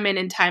 time in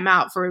and time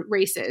out for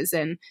races.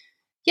 And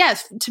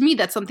yes, to me,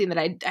 that's something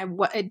that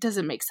it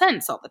doesn't make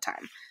sense all the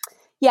time.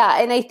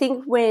 Yeah. And I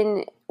think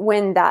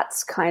when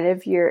that's kind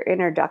of your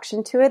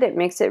introduction to it, it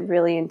makes it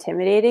really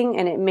intimidating.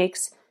 And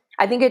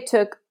I think it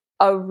took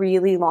a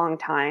really long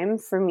time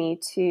for me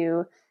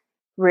to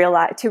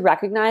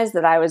recognize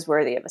that I was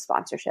worthy of a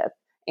sponsorship.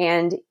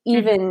 And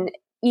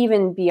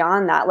even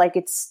beyond that, like,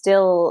 it's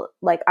still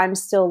like, I'm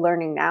still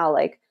learning now,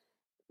 like,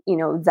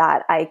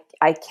 that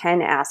I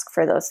can ask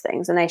for those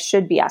things and I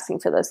should be asking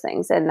for those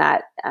things. And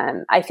that,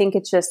 I think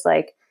it's just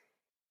like,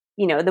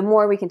 the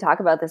more we can talk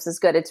about this is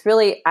good. It's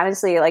really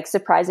honestly like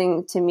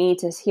surprising to me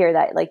to hear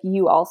that like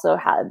you also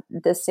had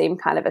the same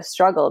kind of a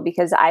struggle,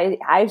 because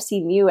I've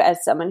seen you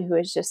as someone who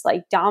is just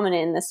like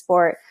dominant in the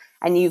sport,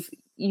 and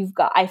you've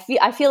got, I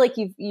feel like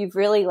you've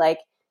really like,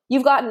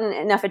 you've gotten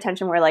enough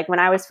attention where like when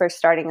I was first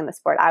starting in the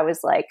sport, I was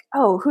like,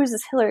 oh, who's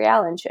this Hillary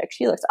Allen chick?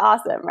 She looks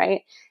awesome.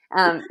 Right.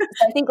 So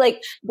I think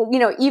like,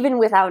 even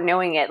without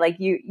knowing it, like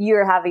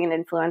you're having an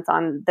influence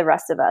on the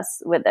rest of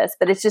us with this,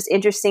 but it's just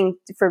interesting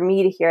for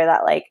me to hear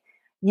that like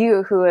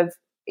you who have,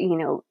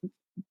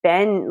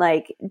 been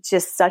like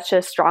just such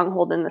a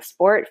stronghold in the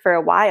sport for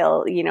a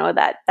while,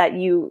 that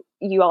you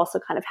also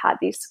kind of had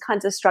these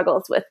kinds of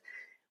struggles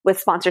with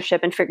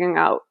sponsorship and figuring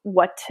out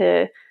what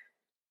kind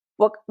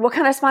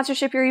of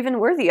sponsorship you're even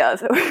worthy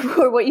of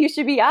or what you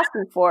should be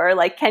asking for.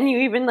 Like, can you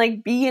even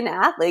like be an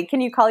athlete? Can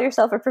you call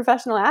yourself a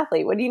professional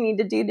athlete? What do you need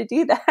to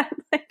do that?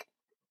 Like,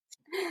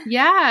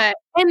 yeah.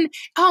 And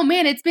oh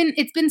man, it's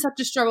been such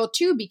a struggle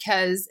too,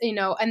 because,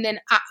 and then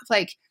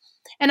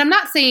and I'm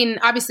not saying,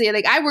 obviously,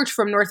 like I worked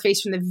from North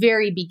Face from the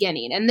very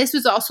beginning. And this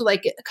was also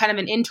like kind of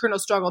an internal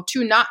struggle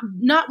too,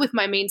 not with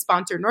my main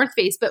sponsor, North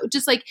Face, but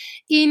just like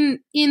in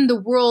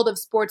the world of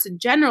sports in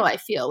general. I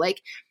feel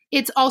like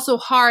it's also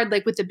hard,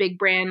 like with a big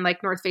brand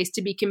like North Face,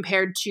 to be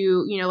compared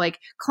to, like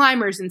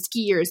climbers and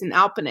skiers and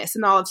alpinists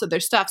and all of this other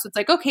stuff. So it's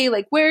like, okay,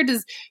 like where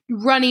does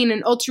running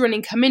and ultra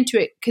running come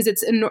into it? Because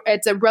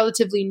it's a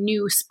relatively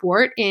new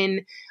sport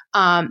in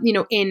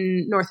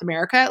North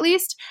America, at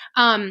least.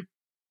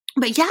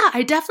 But yeah,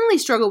 I definitely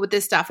struggle with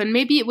this stuff. And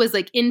maybe it was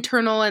like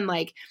internal and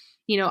like,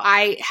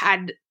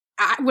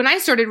 when I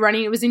started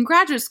running, it was in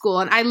graduate school,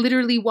 and I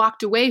literally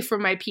walked away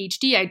from my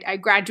PhD. I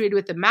graduated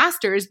with a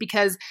master's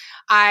because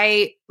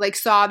I like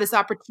saw this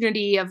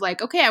opportunity of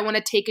like, okay, I want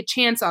to take a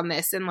chance on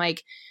this. And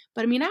like,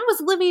 but I mean, I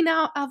was living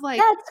out of like,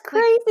 that's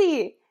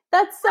crazy.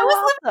 That's so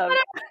awesome.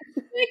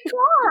 My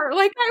car.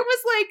 Like I was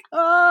like,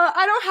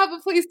 I don't have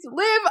a place to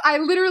live. I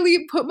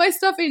literally put my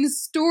stuff in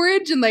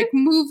storage and like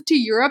moved to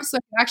Europe so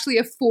I could actually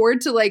afford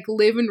to like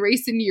live and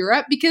race in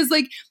Europe, because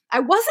like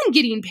I wasn't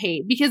getting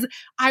paid, because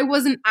I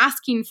wasn't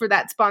asking for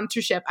that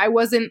sponsorship. I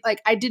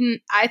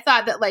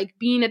thought that like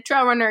being a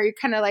trail runner, you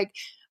kind of like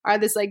are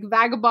this like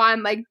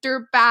vagabond, like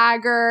dirt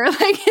bagger,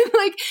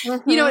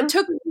 it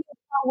took me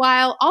a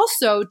while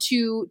also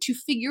to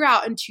figure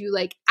out and to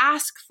like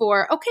ask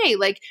for, okay,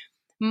 like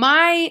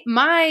my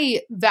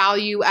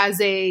value as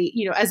a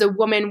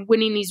woman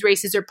winning these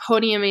races or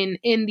podiuming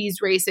in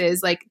these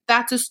races, like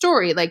that's a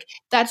story, like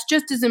that's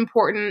just as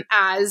important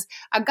as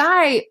a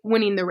guy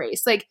winning the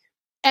race. Like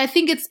I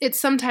think it's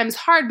sometimes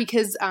hard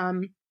because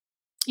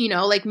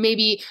like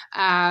maybe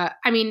I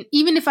mean,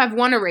 even if I've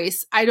won a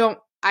race,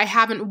 I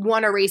haven't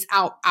won a race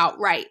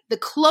outright. The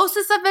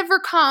closest I've ever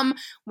come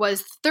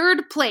was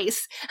third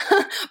place.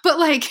 But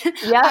like,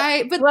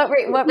 yeah. What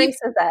race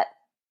was that?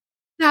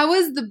 That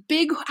was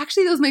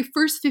that was my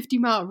first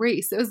 50-mile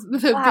race. It was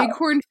the Wow.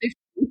 Bighorn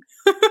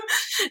 50.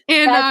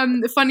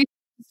 And the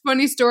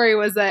funny story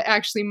was that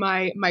actually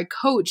my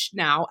coach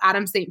now,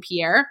 Adam St.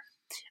 Pierre,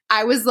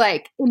 I was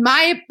like,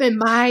 in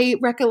my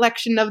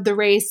recollection of the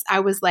race, I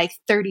was like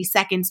 30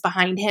 seconds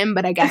behind him,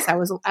 but I guess I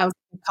was a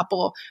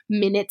couple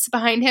minutes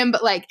behind him.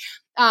 But like,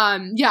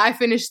 I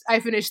finished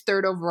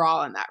third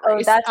overall in that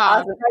race. Oh, that's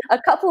awesome.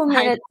 A couple of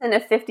minutes in a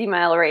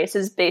 50-mile race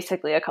is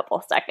basically a couple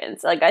of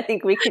seconds. Like, I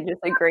think we can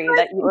just agree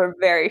that you were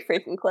very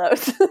freaking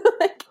close.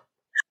 That's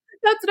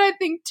what I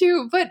think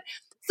too. But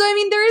so, I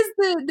mean, there is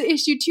the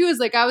issue too, is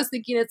like, I was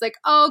thinking it's like,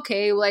 oh,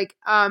 okay, like,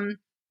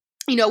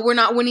 we're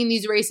not winning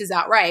these races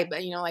outright,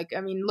 but like,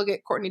 I mean, look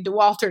at Courtney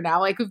Dauwalter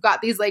now. Like we've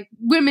got these like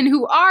women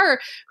who are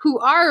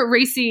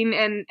racing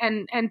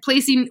and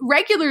placing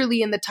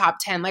regularly in the top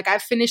 10. Like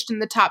I've finished in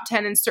the top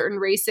 10 in certain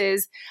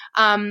races.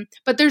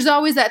 But there's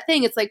always that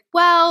thing. It's like,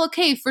 well,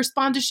 okay, for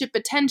sponsorship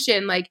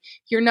attention, like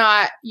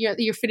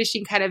you're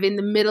finishing kind of in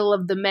the middle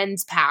of the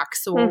men's pack.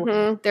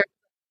 So there's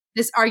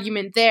this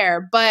argument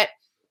there, but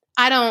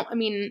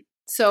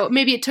so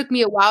maybe it took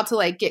me a while to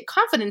like get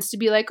confidence to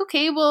be like,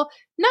 okay, well,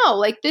 no,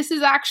 like this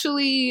is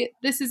actually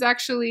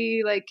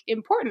like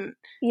important.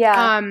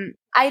 Yeah.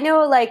 I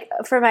know like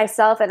for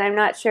myself, and I'm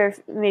not sure if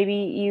maybe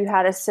you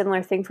had a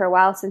similar thing for a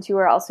while since you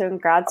were also in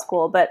grad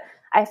school, but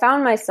I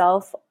found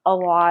myself a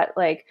lot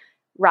like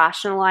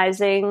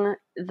rationalizing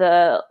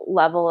the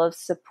level of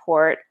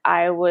support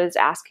I was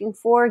asking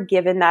for,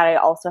 given that I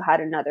also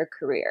had another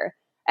career.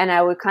 And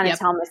I would kind of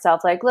tell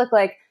myself like, look,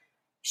 like,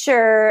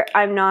 sure,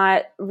 I'm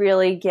not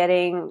really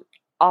getting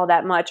all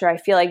that much, or I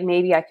feel like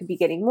maybe I could be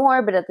getting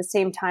more, but at the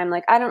same time,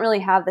 like I don't really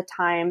have the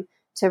time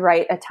to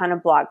write a ton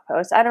of blog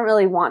posts. I don't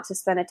really want to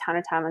spend a ton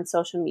of time on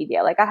social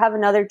media. Like I have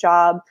another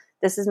job.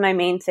 This is my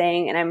main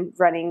thing, and I'm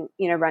running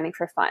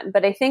for fun.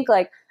 But I think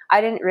like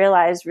I didn't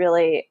realize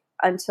really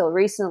until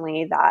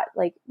recently that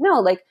like, no,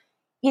 like,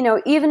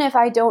 even if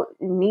I don't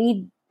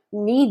need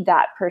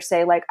that per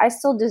se, like I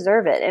still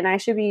deserve it and I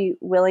should be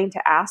willing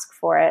to ask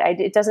for it.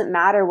 It doesn't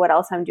matter what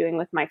else I'm doing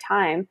with my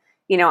time.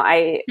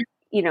 I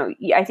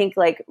think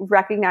like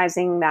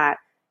recognizing that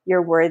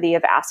you're worthy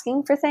of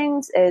asking for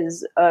things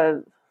is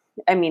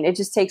it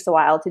just takes a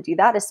while to do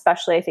that,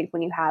 especially I think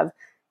when you have,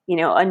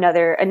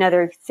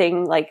 another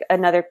thing, like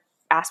another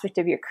aspect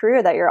of your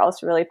career that you're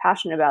also really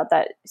passionate about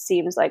that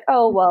seems like,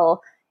 oh,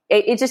 well,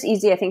 it's just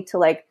easy, I think, to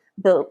like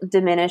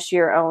diminish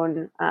your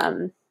own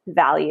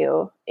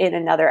value in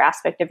another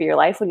aspect of your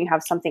life when you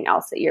have something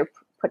else that you're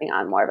putting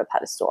on more of a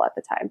pedestal at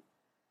the time.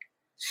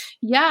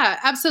 Yeah,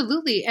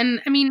 absolutely.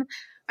 And I mean,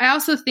 I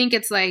also think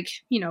it's like,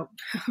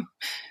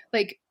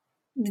 like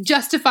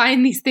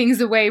justifying these things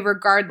away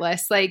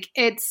regardless. Like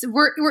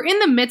we're in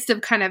the midst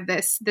of kind of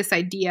this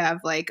idea of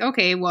like,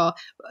 okay, well,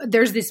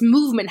 there's this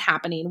movement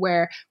happening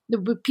where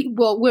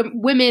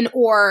women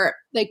or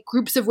like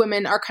groups of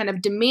women are kind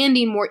of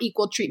demanding more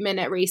equal treatment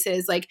at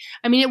races. Like,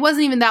 I mean, it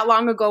wasn't even that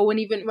long ago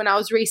when I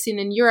was racing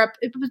in Europe,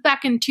 it was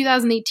back in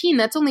 2018.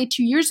 That's only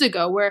 2 years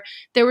ago, where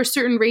there were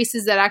certain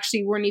races that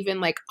actually weren't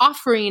even like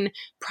offering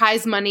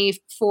prize money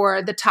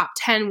for the top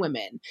 10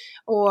 women,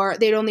 or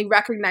they'd only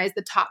recognize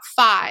the top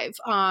 5.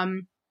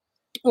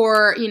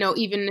 Or,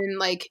 even in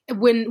like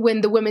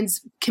when the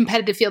women's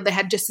competitive field, they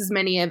had just as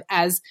many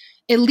as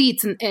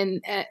elites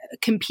and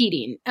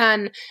competing.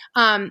 And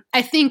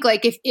I think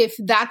like if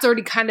that's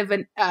already kind of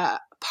a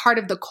part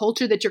of the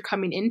culture that you're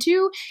coming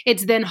into,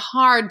 it's then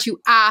hard to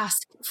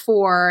ask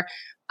for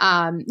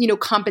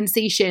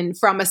compensation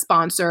from a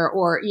sponsor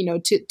or,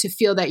 to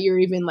feel that you're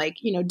even like,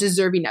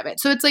 deserving of it.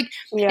 So it's like,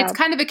 It's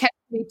kind of a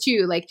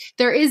catch-22. Like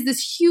there is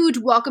this huge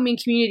welcoming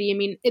community. I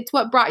mean, it's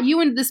what brought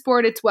you into the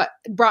sport. It's what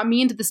brought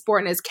me into the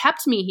sport and has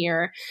kept me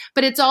here.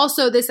 But it's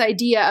also this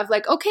idea of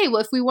like, okay,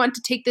 well, if we want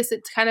to take this,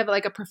 it's kind of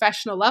like a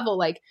professional level,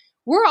 like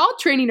we're all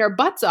training our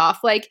butts off.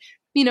 Like,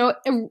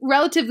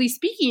 relatively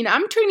speaking,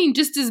 I'm training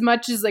just as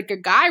much as like a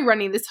guy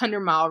running this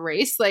 100-mile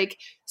race. Like,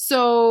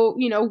 so,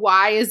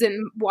 why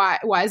isn't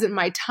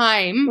my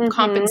time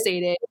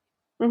compensated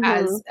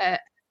as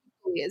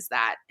equally as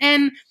that?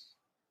 And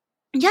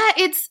yeah,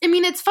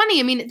 it's funny.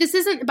 I mean, this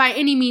isn't by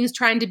any means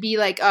trying to be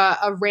like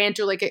a rant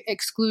or like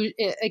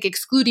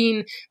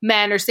excluding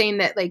men or saying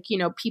that like,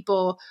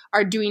 people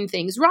are doing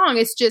things wrong.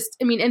 It's just,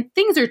 and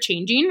things are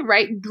changing,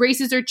 right?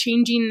 Races are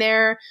changing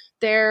their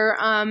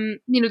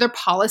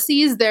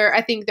policies.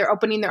 I think they're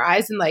opening their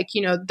eyes and like,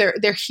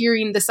 they're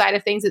hearing the side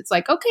of things. It's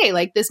like, okay,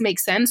 like this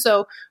makes sense.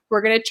 So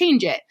we're going to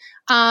change it.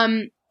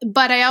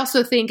 But I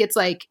also think it's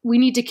like we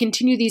need to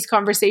continue these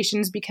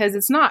conversations because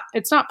it's not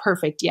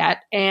perfect yet,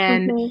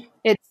 and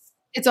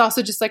it's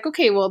also just like,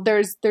 okay, well,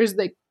 there's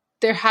like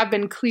there have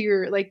been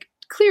clear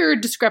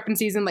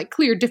discrepancies and like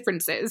clear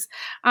differences.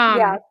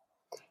 And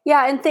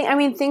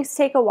things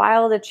take a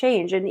while to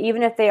change, and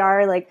even if they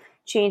are like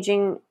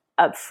changing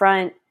up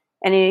front,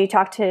 and you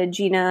talked to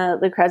Gina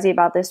Lucrezi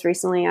about this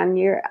recently on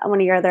one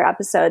of your other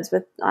episodes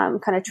with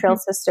kind of Trail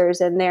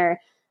Sisters and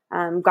their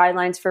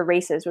guidelines for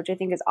races, which I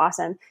think is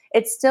awesome.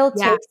 It still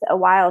takes a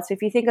while. So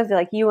if you think of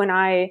like you and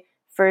I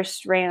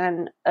first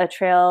ran a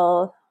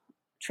trail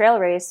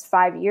race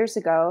 5 years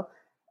ago,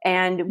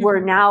 and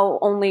we're now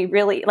only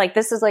really like,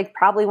 this is like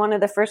probably one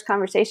of the first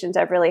conversations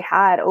I've really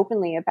had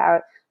openly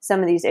about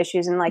some of these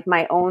issues and like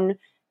my own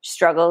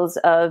struggles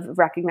of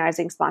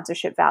recognizing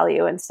sponsorship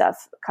value and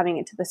stuff coming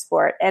into the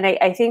sport. And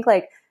I think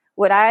like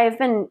what I've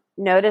been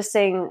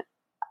noticing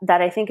that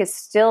I think is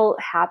still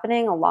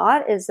happening a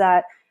lot is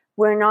that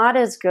we're not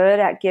as good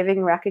at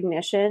giving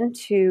recognition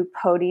to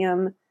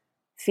podium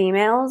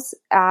females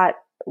at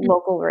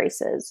local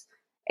races.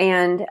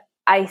 And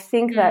I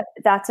think that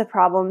that's a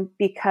problem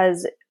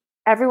because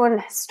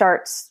everyone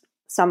starts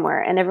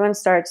somewhere and everyone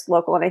starts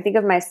local. And I think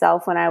of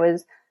myself when I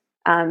was,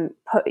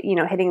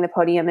 hitting the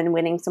podium and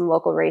winning some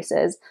local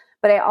races,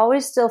 but I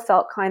always still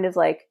felt kind of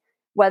like,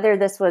 whether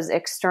this was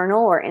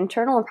external or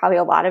internal, and probably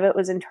a lot of it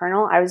was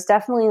internal, I was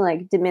definitely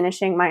like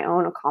diminishing my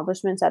own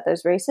accomplishments at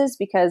those races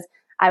because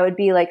I would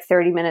be like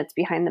 30 minutes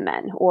behind the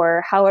men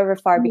or however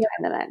far behind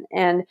the men.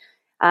 And,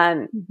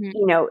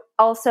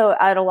 also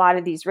at a lot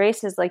of these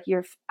races, like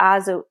you're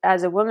as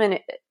a woman,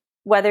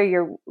 whether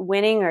you're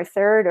winning or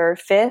third or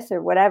fifth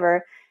or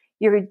whatever,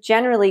 you're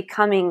generally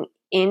coming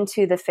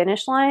into the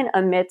finish line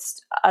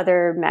amidst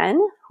other men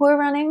who are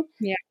running.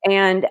 Yeah.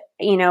 And,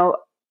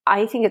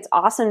 I think it's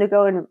awesome to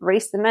go and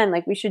race the men.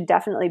 Like we should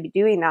definitely be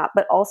doing that,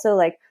 but also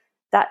like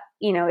that,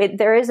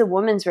 there is a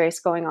women's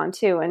race going on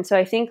too. And so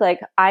I think like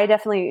I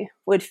definitely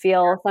would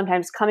feel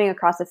sometimes coming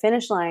across the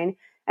finish line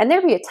and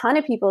there'd be a ton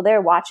of people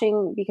there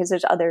watching because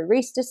there's other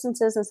race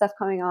distances and stuff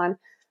coming on.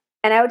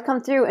 And I would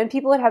come through and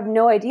people would have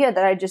no idea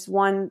that I just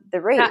won the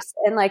race.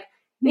 And like,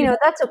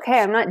 that's okay.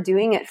 I'm not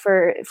doing it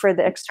for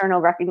the external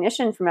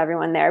recognition from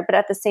everyone there. But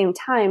at the same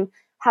time,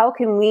 how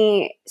can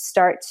we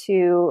start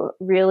to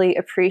really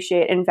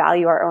appreciate and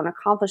value our own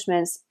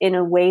accomplishments in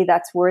a way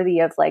that's worthy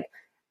of like,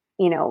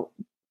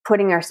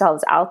 putting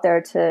ourselves out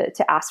there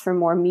to ask for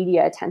more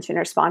media attention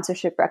or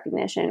sponsorship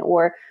recognition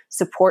or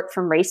support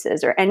from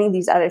races or any of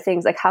these other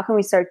things. Like, how can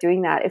we start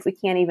doing that if we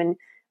can't even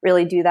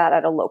really do that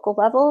at a local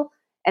level?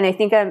 And I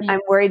think I'm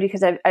worried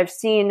because I've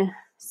seen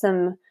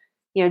some,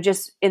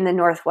 just in the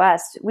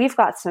Northwest, we've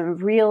got some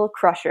real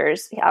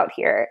crushers out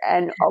here,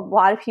 and a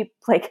lot of people,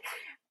 like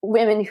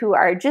women who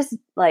are just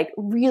like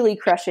really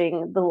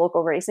crushing the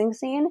local racing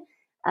scene.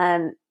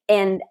 And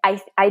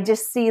I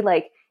just see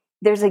like,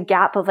 there's a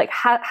gap of like,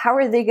 how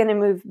are they going to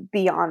move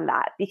beyond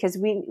that? Because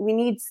we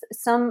need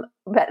some,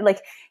 but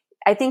like,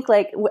 I think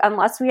like,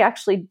 unless we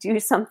actually do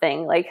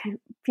something, like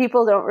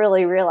people don't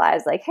really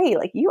realize like, hey,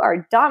 like you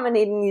are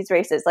dominating these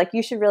races. Like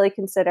you should really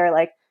consider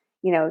like,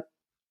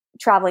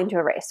 traveling to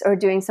a race or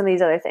doing some of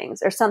these other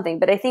things or something.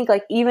 But I think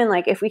like, even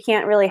like if we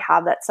can't really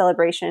have that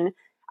celebration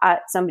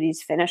at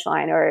somebody's finish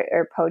line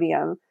or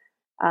podium,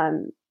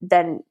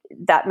 then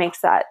that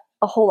makes that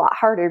a whole lot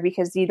harder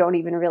because you don't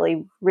even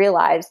really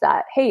realize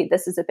that, hey,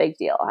 this is a big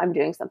deal. I'm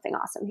doing something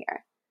awesome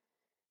here.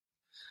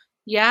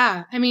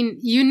 Yeah. I mean,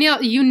 you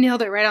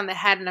nailed it right on the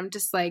head. And I'm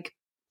just like,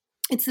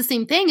 it's the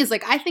same thing as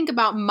like, I think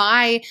about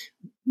my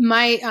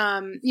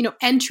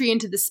entry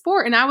into the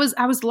sport, and I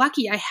was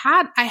lucky. I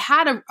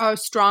had a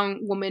strong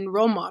woman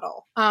role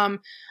model. I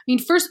mean,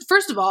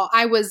 first of all,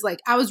 I was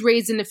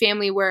raised in a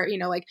family where,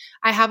 like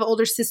I have an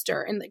older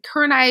sister, and like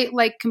her and I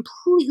like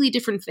completely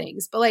different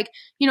things. But like,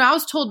 I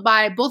was told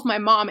by both my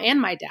mom and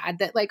my dad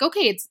that like,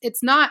 okay,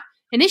 it's not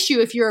an issue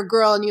if you're a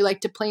girl and you like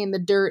to play in the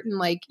dirt and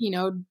like,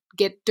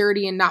 get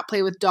dirty and not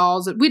play with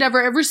dolls,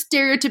 whatever, every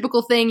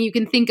stereotypical thing you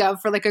can think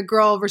of for like a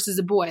girl versus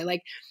a boy.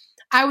 Like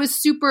I was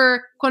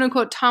super quote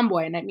unquote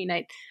tomboy. And I mean,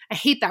 I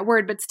hate that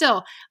word, but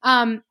still,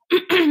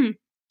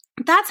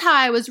 that's how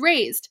I was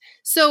raised.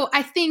 So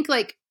I think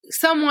like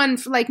someone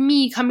like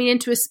me coming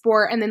into a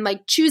sport and then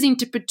like choosing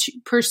to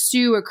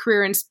pursue a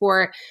career in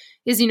sport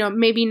is,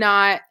 maybe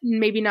not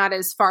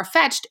as far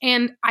fetched.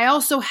 And I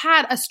also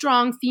had a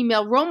strong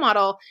female role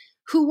model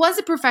who was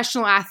a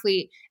professional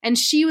athlete, and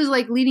she was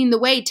like leading the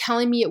way,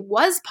 telling me it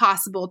was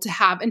possible to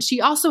have. And she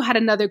also had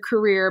another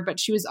career, but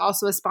she was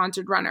also a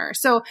sponsored runner.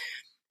 So,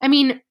 I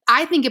mean,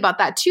 I think about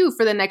that too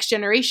for the next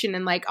generation,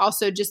 and like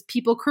also just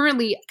people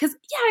currently, because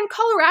in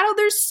Colorado,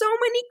 there's so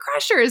many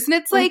crushers, and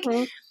it's like,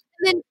 and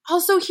then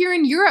also here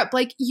in Europe,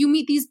 like you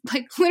meet these,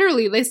 like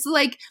literally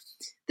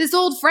this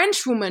old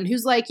French woman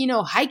who's like,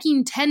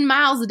 hiking 10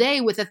 miles a day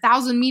with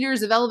 1,000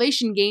 meters of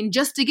elevation gain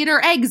just to get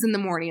her eggs in the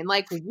morning.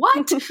 Like,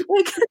 what?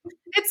 Like,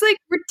 it's like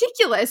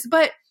ridiculous.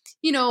 But,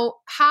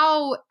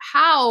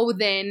 how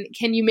then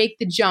can you make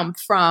the jump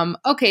from,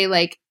 okay,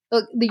 like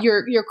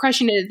you're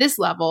crushing it at this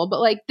level, but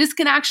like this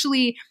can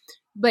actually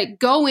like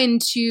go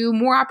into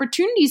more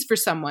opportunities for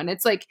someone.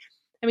 It's like,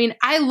 I mean,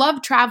 I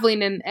love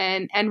traveling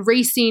and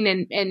racing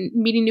and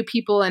meeting new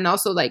people, and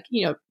also like,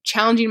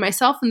 challenging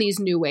myself in these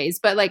new ways.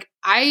 But like,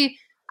 I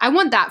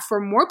want that for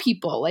more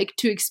people, like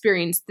to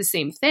experience the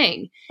same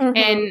thing. Mm-hmm.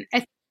 And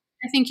I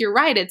think you're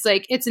right. It's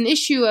like, it's an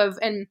issue of,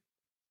 and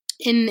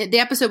in the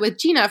episode with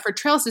Gina for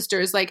Trail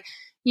Sisters, like,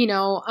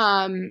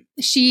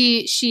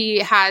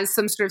 she has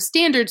some sort of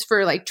standards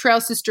for like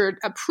Trail Sister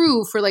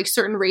approved for like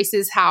certain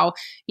races, how,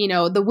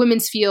 the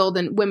women's field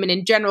and women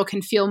in general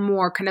can feel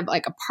more kind of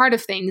like a part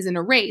of things in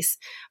a race.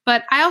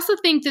 But I also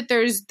think that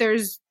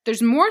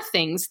there's more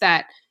things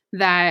that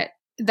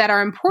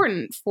are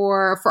important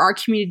for our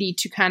community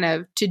to kind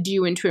of to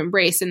do and to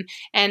embrace.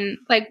 And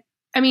like,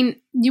 I mean,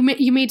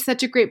 you made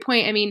such a great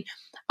point. I mean,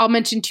 I'll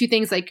mention two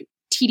things like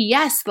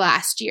TDS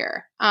last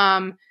year.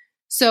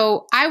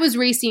 So I was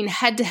racing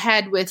head to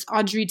head with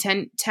Audrey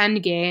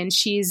Tengay,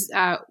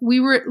 and we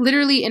were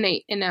literally in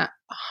a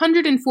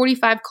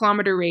 145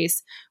 kilometer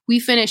race. We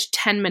finished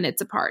 10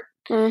 minutes apart.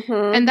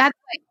 Mm-hmm. And that's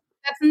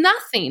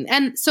nothing.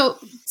 And so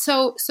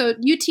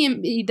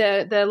UTMB,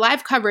 the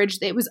live coverage,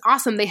 it was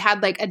awesome. They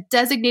had like a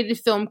designated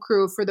film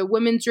crew for the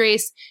women's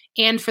race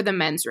and for the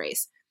men's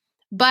race.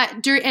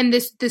 But during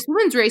this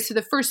women's race, for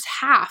the first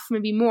half,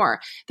 maybe more,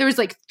 there was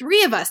like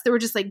 3 of us that were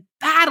just like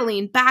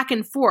battling back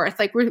and forth,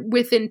 like we're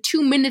within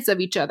 2 minutes of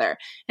each other.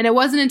 And it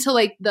wasn't until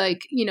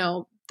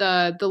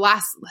the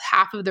last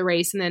half of the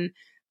race and then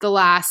the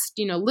last,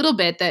 little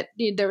bit that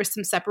there was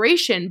some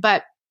separation.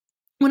 But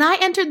when I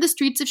entered the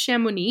streets of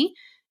Chamonix,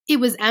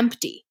 it was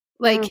empty.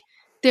 Like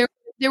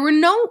there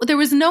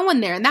was no one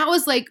there. And that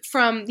was like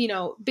from,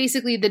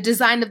 basically the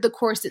design of the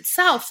course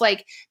itself,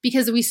 like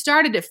because we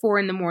started at 4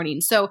 a.m.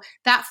 So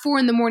that 4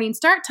 a.m.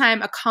 start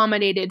time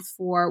accommodated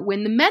for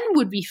when the men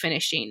would be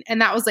finishing.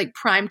 And that was like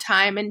prime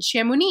time in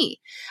Chamonix.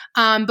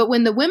 But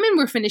when the women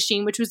were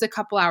finishing, which was a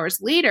couple hours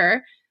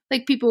later,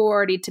 like people were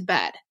already to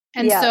bed.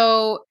 And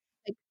so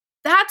like,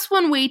 that's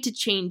one way to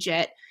change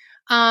it.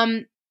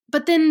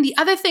 But then the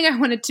other thing I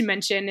wanted to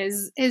mention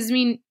is, I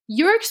mean,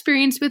 your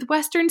experience with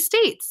Western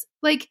States,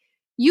 like,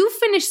 you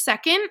finished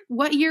second.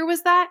 What year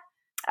was that?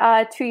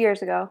 2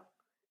 years ago.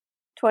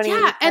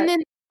 2018. And then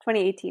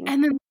 2019.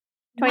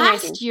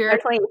 last year,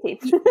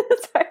 2018.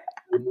 Sorry.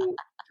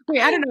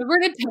 Wait, I don't know. We're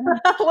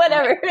gonna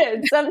whatever,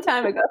 some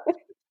time ago.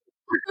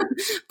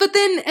 But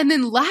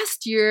then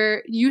last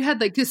year you had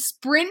like this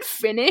sprint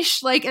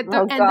finish, like at the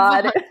end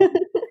God. of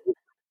the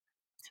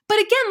But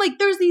again, like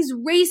there's these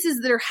races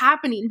that are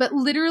happening, but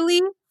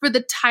literally for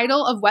the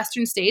title of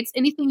Western States,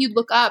 anything you'd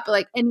look up,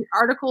 like any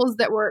articles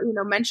that were,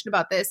 mentioned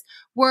about this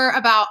were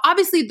about,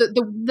 obviously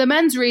the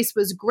men's race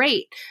was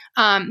great.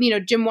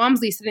 Jim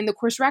Walmsley setting the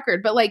course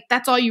record, but like,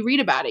 that's all you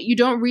read about it. You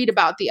don't read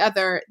about the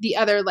other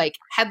like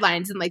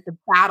headlines and like the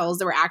battles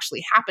that were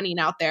actually happening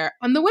out there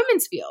on the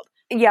women's field.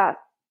 Yeah.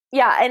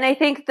 Yeah. And I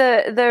think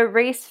the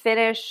race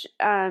finish,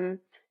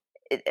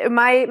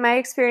 my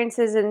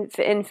experiences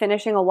in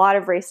finishing a lot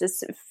of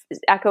races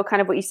echo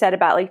kind of what you said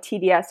about like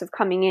TDS of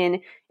coming in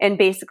and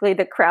basically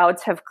the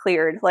crowds have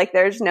cleared, like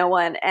there's no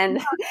one,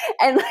 and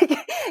like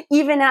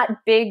even at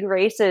big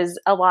races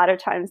a lot of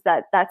times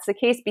that's the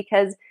case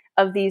because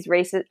of these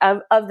races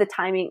of the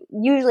timing.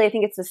 Usually I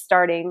think it's the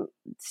starting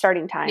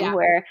time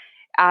where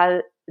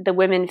the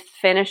women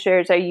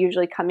finishers are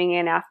usually coming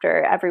in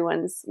after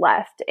everyone's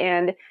left,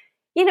 and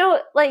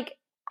like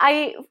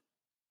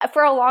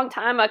for a long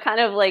time, I kind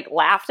of like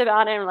laughed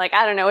about it. I'm like,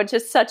 I don't know. It's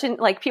just such an,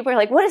 like, people are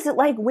like, what is it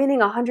like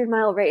winning a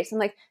 100-mile race? I'm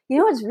like,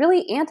 it's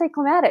really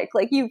anticlimactic.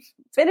 Like you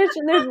finish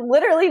and there's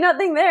literally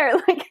nothing there.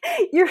 Like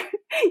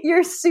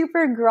your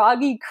super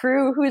groggy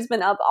crew who's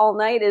been up all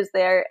night is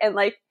there. And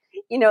like,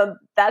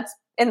 that's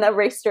in the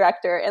race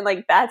director and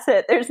like, that's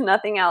it. There's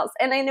nothing else.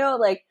 And I know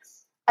like,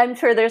 I'm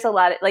sure there's a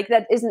lot of like,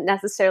 that isn't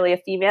necessarily a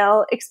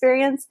female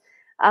experience.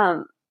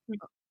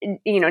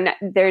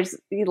 There's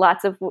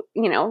lots of,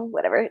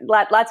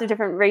 lots of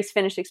different race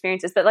finish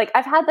experiences, but like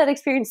I've had that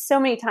experience so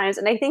many times.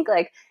 And I think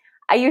like,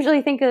 I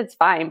usually think that it's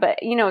fine, but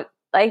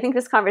I think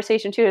this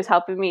conversation too is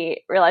helping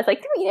me realize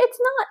like, it's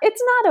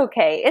not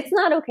okay. It's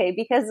not okay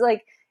because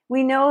like,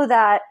 we know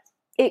that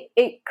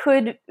it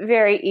could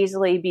very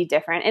easily be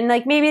different. And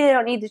like, maybe they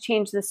don't need to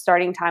change the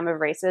starting time of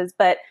races,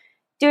 but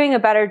doing a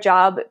better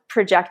job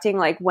projecting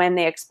like when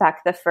they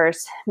expect the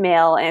first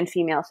male and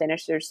female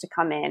finishers to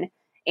come in,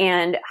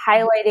 and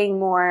highlighting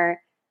more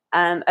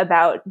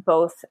about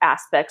both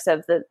aspects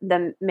of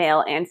the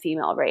male and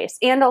female race,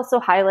 and also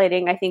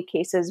highlighting, I think,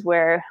 cases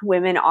where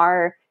women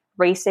are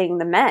racing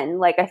the men.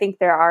 Like, I think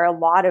there are a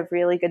lot of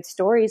really good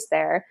stories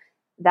there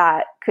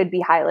that could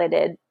be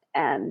highlighted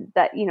and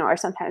that, are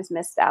sometimes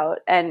missed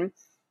out. And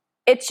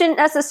it shouldn't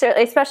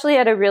necessarily, especially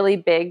at a really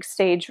big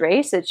stage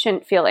race, it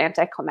shouldn't feel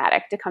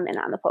anticlimactic to come in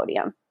on the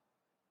podium.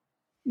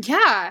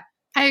 Yeah,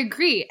 I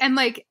agree. And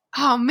like,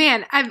 oh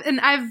man,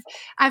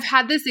 I've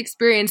had this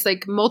experience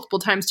like multiple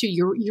times too.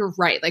 You're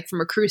right. Like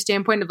from a crew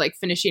standpoint of like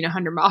finishing a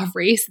 100-mile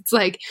race, it's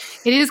like,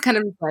 it is kind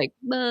of like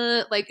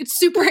it's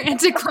super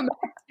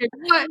anticlimactic,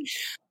 but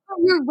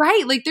you're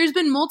right. Like there's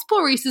been multiple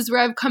races where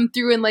I've come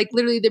through and like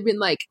literally they've been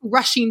like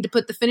rushing to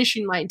put the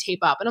finishing line tape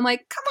up. And I'm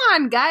like, come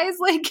on guys.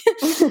 Like,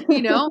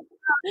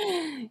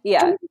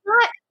 Yeah.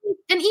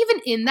 And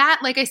even in that,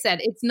 like I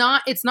said, it's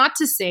not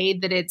to say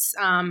that it's,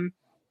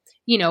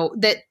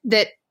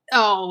 that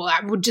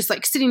I would just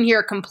like sitting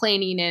here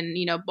complaining and,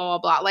 blah, blah,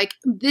 blah. Like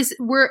this,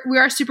 we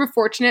are super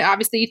fortunate,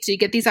 obviously, to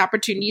get these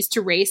opportunities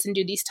to race and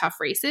do these tough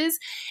races.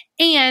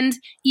 And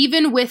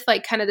even with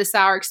like kind of the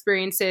sour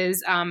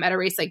experiences at a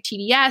race like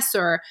TDS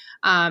or,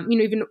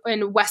 even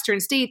in Western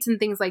States and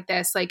things like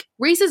this, like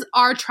races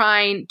are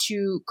trying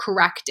to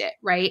correct it.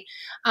 Right.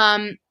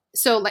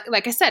 So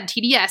like I said,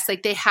 TDS,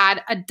 like they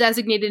had a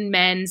designated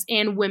men's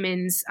and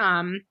women's,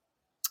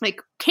 like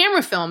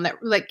camera film that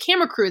like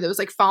camera crew that was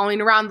like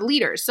following around the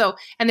leaders. So,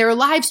 and they were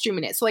live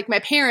streaming it. So like my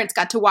parents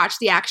got to watch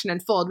the action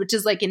unfold, which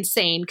is like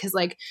insane. Cause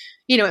like,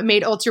 it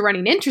made ultra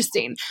running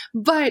interesting.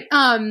 But,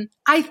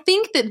 I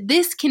think that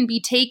this can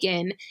be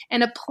taken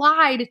and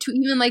applied to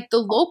even like the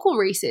local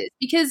races,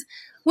 because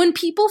when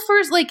people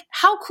first, like,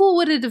 how cool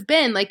would it have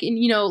been like in,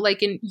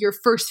 like in your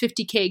first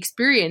 50K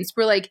experience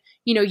where like,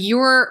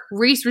 your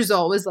race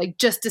result was like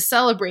just as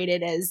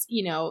celebrated as,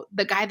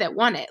 the guy that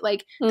won it.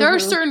 Like there are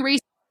certain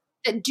races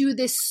that do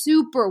this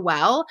super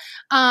well.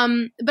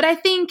 But I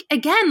think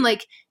again,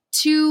 like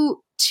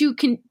to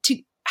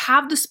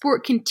have the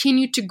sport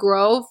continue to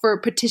grow, for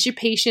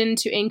participation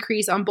to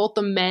increase on both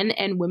the men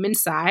and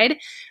women's side,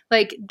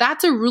 like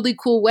that's a really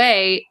cool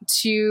way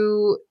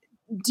to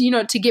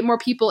get more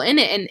people in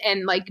it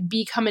and like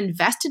become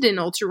invested in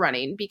ultra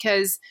running,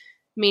 because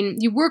I mean,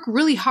 you work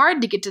really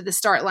hard to get to the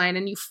start line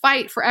and you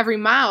fight for every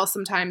mile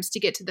sometimes to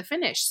get to the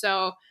finish.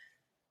 So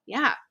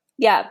yeah.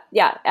 Yeah,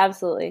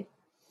 absolutely.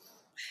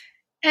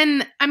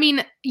 And I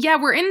mean, yeah,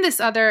 we're in this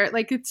other,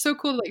 like, it's so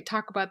cool to like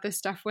talk about this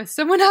stuff with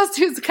someone else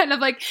who's kind of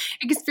like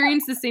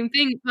experienced the same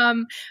thing.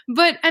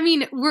 But I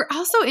mean, we're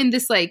also in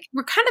this, like,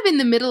 we're kind of in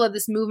the middle of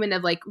this movement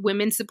of like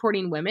women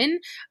supporting women.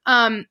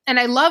 And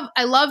I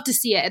love to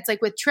see it. It's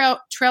like with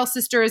Trail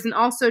Sisters, and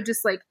also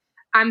just like,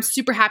 I'm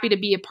super happy to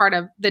be a part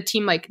of the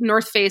team like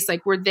North Face,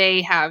 like where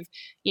they have,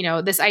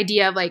 this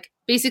idea of like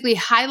basically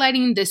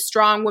highlighting the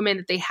strong women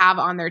that they have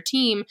on their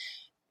team,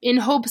 in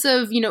hopes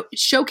of,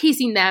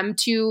 showcasing them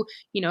to,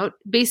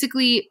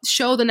 basically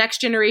show the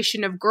next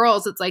generation of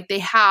girls. It's like they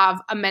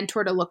have a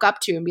mentor to look up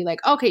to and be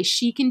like, okay,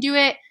 she can do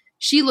it.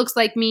 She looks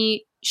like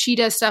me. She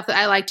does stuff that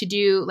I like to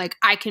do. Like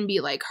I can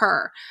be like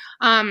her.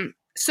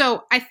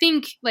 So I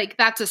think like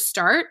that's a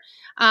start.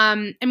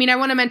 I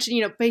want to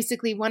mention,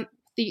 basically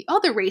the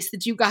other race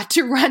that you got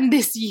to run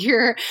this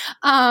year.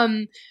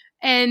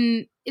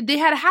 And they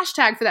had a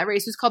hashtag for that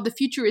race. It was called The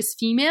Future is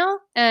Female.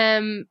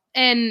 And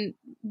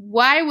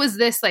why was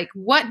this like,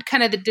 what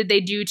kind of did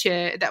they do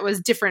that was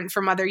different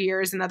from other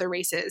years and other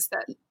races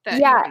that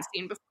you haven't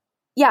seen before?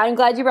 Yeah, I'm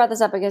glad you brought this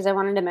up because I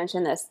wanted to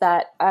mention this,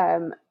 that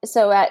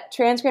so at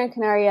Trans Gran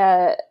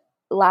Canaria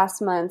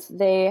last month,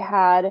 they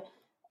had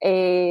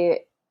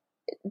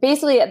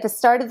basically at the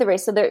start of the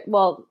race,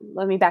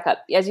 let me back up.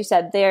 As you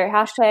said, their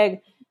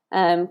hashtag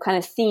kind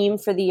of theme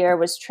for the year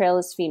was Trail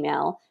is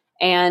Female.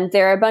 And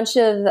there are a bunch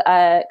of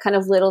kind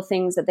of little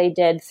things that they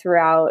did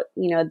throughout,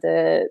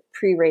 the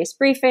pre-race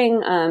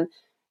briefing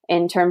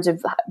in terms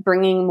of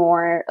bringing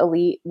more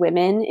elite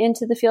women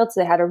into the field. So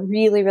they had a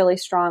really, really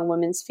strong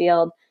women's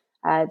field.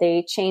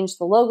 They changed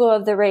the logo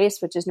of the race,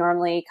 which is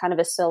normally kind of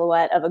a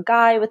silhouette of a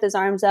guy with his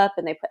arms up,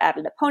 and they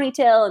added a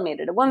ponytail and made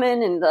it a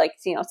woman, and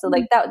so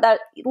like that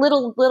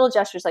little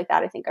gestures like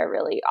that I think are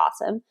really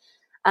awesome.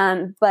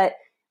 But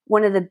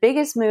one of the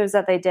biggest moves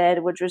that they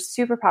did, which was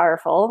super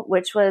powerful,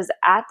 which was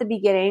at the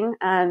beginning,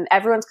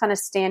 everyone's kind of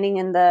standing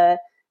in the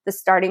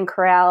starting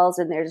corrals,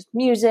 and there's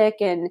music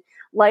and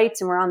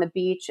lights, and we're on the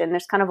beach, and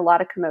there's kind of a lot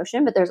of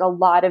commotion, but there's a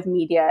lot of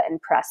media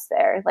and press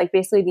there. Like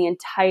basically the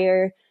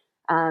entire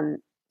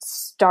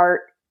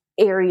start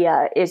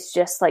area is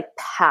just like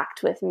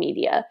packed with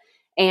media.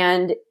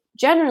 And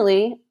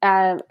generally,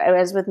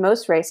 as with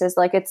most races,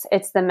 like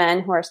it's the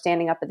men who are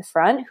standing up at the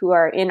front who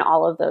are in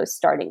all of those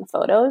starting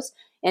photos.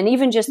 And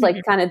even just like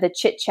kind of the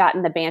chit chat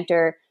and the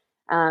banter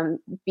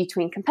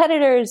between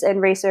competitors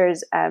and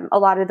racers, a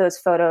lot of those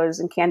photos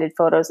and candid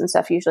photos and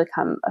stuff usually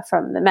come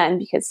from the men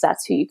because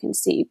that's who you can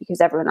see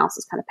because everyone else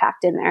is kind of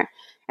packed in there.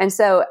 And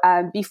so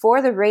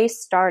before the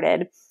race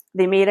started,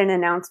 they made an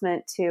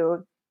announcement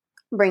to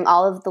bring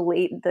all of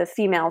the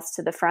females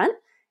to the front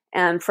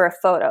for a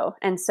photo.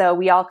 And so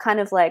we all kind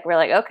of we're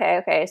like,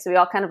 okay. So we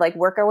all kind of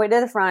work our way to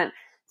the front.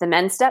 The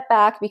men step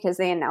back because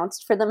they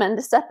announced for the men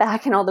to step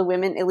back and all the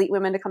elite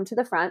women to come to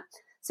the front.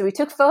 So we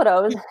took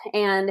photos,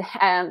 and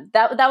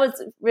that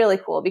was really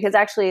cool because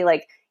actually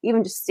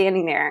even just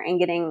standing there and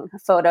getting a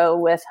photo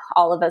with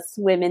all of us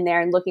women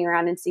there and looking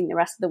around and seeing the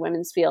rest of the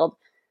women's field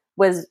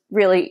was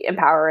really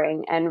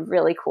empowering and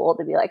really cool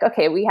to be like,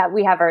 okay, we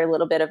have our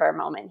little bit of our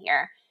moment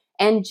here.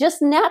 And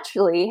just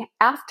naturally,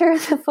 after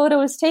the photo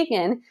is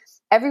taken,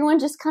 everyone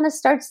just kind of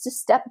starts to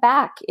step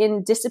back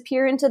and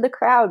disappear into the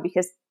crowd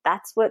because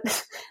that's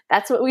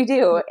what we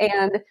do.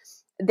 And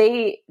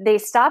they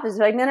stop. It's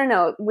like,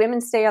 no, women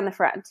stay on the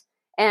front.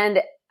 And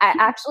I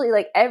actually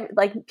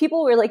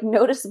people were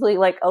noticeably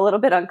a little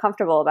bit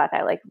uncomfortable about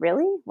that. Like,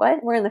 really?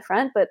 What? We're in the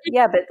front? But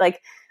yeah, but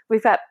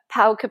we've got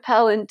Pau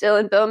Capel and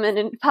Dylan Bowman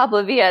and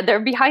Pablo Villa.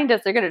 They're behind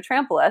us. They're going to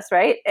trample us,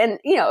 right? And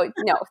no,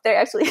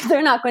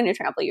 they're not going to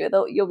trample you.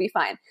 You'll be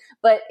fine.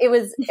 But it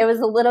was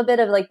a little bit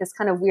of this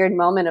kind of weird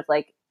moment of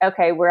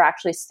okay, we're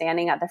actually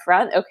standing at the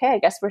front. Okay, I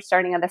guess we're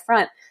starting at the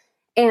front.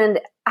 And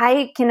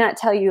I cannot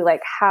tell you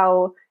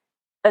how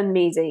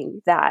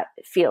amazing that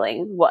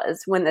feeling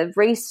was when the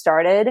race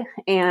started,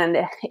 and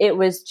it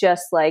was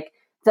just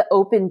the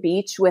open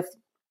beach with.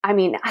 I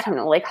mean, I don't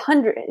know,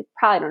 hundreds,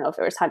 probably don't know if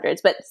there was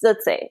hundreds, but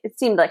let's say it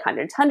seemed like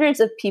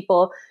hundreds of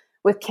people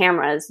with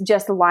cameras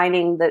just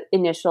lining the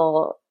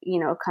initial,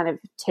 kind of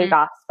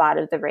takeoff spot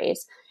of the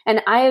race.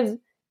 And I've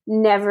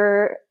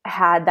never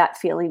had that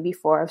feeling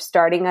before of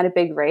starting at a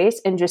big race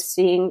and just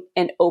seeing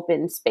an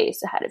open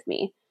space ahead of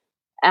me.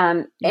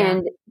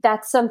 And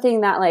that's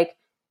something that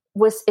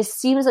it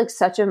seems like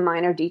such a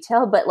minor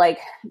detail, but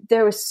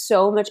there was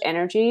so much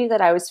energy that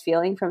I was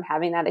feeling from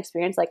having that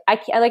experience. I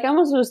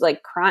almost was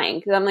crying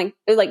because I'm it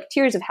was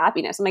tears of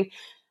happiness. I'm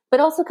but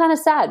also kind of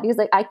sad because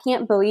I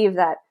can't believe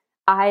that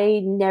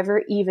I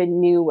never even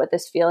knew what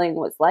this feeling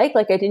was like.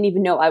 I didn't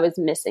even know I was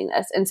missing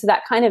this. And so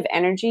that kind of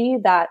energy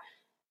that,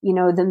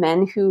 the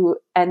men who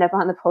end up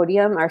on the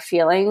podium are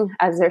feeling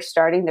as they're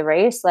starting the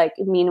race,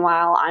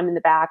 meanwhile I'm in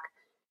the back,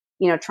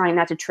 trying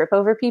not to trip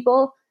over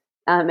people.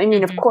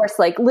 Of course,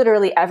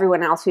 literally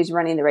everyone else who's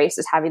running the race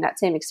is having that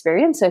same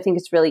experience. So I think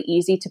it's really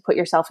easy to put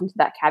yourself into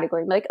that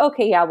category and be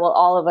okay, yeah, well,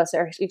 all of us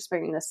are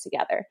experiencing this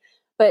together.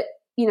 But,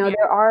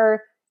 there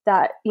are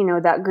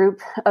that group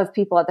of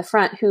people at the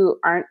front who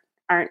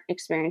aren't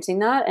experiencing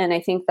that. And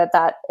I think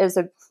that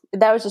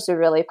was just a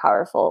really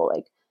powerful,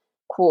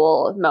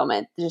 cool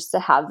moment just to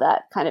have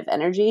that kind of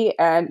energy.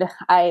 And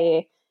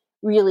I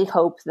really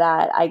hope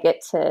that I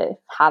get to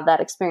have that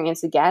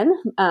experience again.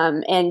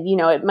 And,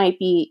 it might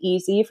be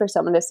easy for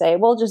someone to say,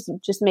 well,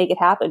 just make it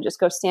happen. Just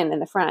go stand in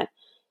the front.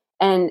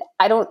 And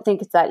I don't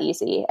think it's that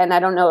easy. And I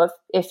don't know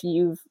if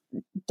you've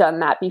done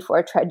that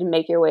before, tried to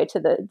make your way to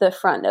the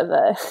front of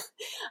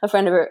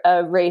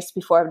a race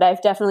before, but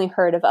I've definitely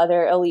heard of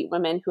other elite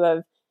women who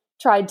have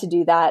tried to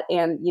do that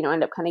and,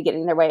 end up kind of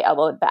getting their way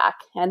elbowed back.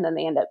 And then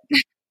they end up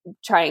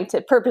trying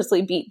to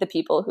purposely beat the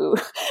people who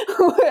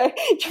were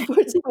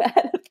pushing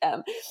ahead of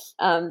them.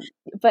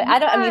 But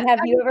have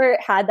you ever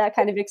had that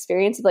kind of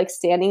experience of like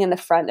standing in the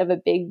front of a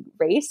big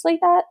race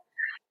like that?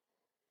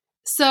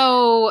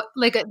 So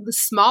like the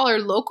smaller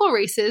local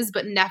races,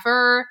 but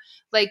never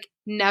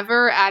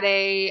at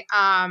a,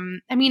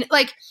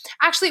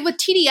 actually with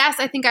TDS,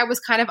 I think I was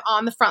kind of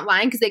on the front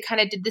line because they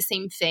kind of did the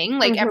same thing.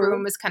 Like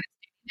everyone was kind of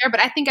there,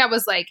 but I think I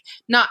was like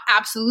not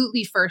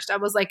absolutely first. I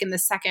was like in the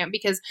second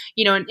because,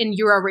 in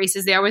Euro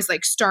races, they always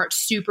like start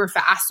super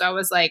fast. So I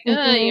was like, don't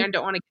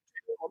want to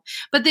get old.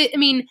 But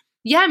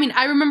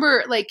I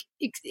remember like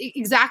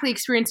exactly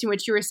experiencing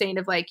what you were saying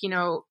of like,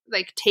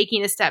 like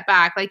taking a step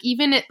back, like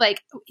even it,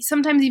 like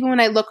sometimes even when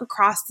I look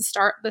across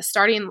the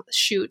starting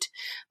chute,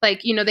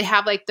 like, they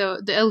have like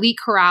the elite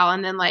corral.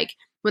 And then like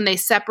when they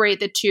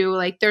separate the two,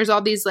 like there's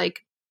all these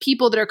like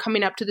people that are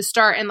coming up to the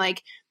start and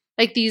like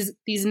these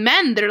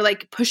men that are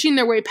like pushing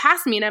their way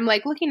past me. And I'm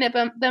like looking at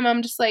them,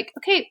 I'm just like,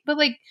 okay, but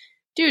like,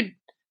 dude,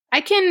 I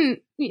can,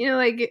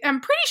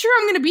 I'm pretty sure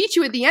I'm going to beat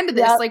you at the end of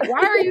this. Yep. Like, why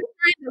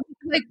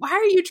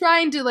are you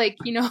trying to like,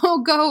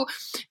 go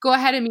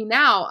ahead of me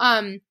now?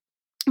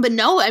 But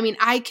no,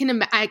 I can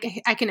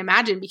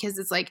imagine because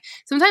it's like,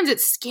 sometimes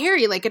it's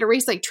scary. Like at a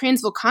race like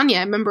Transvolcania,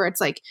 I remember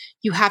it's like,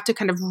 you have to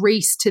kind of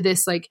race to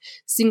this like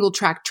single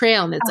track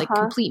trail and it's like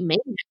complete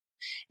mayhem.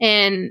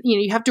 And,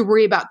 you have to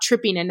worry about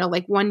tripping. I know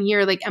like one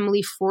year, like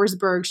Emily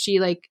Forsberg, she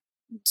like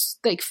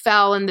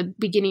fell in the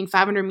beginning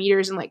 500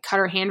 meters and like cut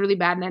her hand really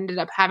bad and ended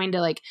up having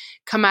to like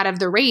come out of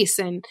the race.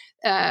 And,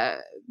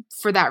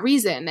 for that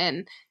reason.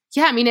 And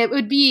yeah, it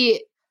would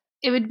be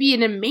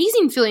an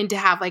amazing feeling to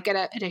have like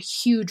at a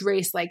huge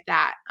race like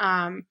that.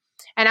 And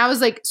I was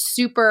like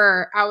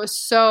I was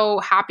so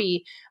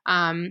happy,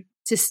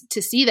 to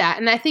see that.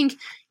 And I think,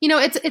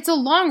 it's a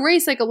long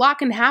race, like a lot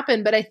can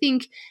happen, but I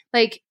think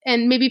like,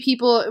 and maybe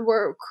people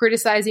were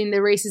criticizing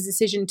the race's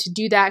decision to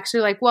do that. Cause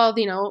they're like, well,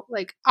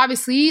 like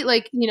obviously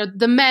like,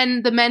 the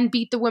men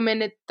beat the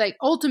women at like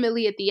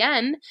ultimately at the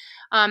end.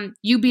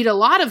 You beat a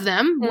lot of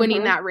them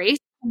winning that race.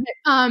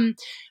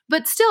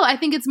 But still, I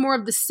think it's more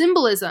of the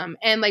symbolism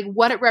and like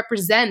what it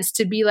represents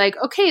to be like,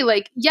 okay,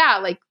 like, yeah,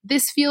 like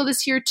this field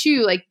is here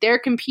too. Like they're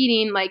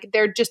competing, like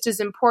they're just as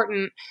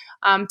important,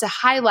 to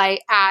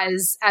highlight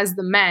as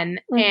the men.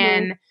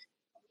 And,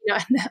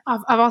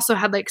 I've also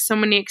had like so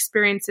many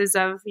experiences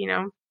of,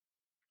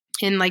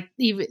 in like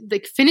even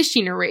like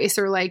finishing a race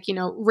or like,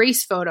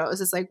 race photos.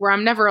 It's like where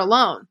I'm never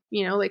alone,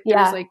 like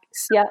there's like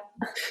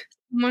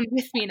someone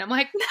with me and I'm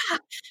like, nah,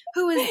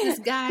 who is this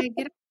guy?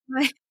 Get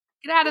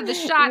out of the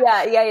shot.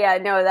 Yeah.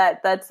 No,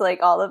 that's like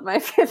all of my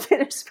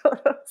finished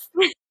photos.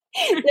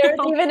 There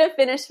was even a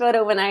finished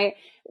photo when I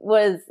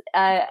was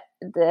at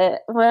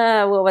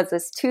what was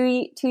this,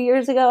 2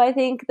 years ago, I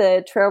think,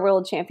 the Trail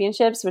World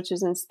Championships, which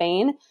was in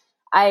Spain.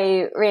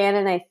 I ran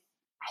and I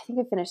think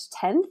I finished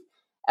 10th.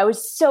 I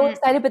was so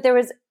excited, but there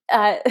was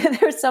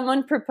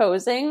someone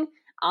proposing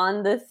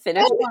on the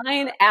finish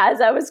line as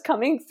I was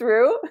coming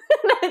through.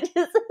 And I just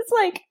was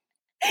like,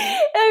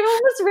 I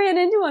almost ran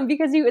into him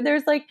because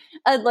there's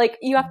like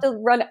you have to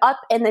run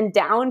up and then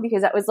down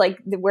because that was like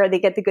where they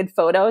get the good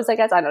photos, I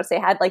guess. I don't know, so they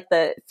had like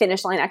the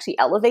finish line actually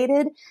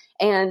elevated.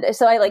 And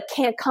so I like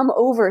can't come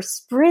over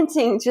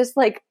sprinting, just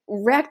like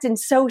wrecked and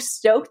so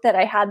stoked that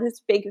I had this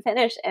big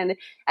finish. And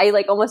I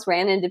like almost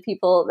ran into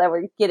people that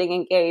were getting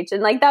engaged.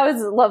 And like, that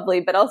was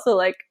lovely, but also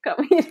like,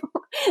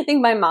 I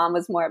think my mom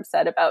was more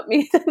upset about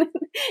me than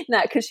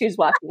not because she was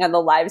watching on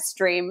the live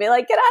stream, be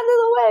like, get out of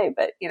the way.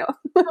 But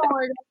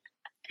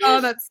Oh,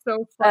 that's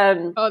so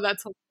fun.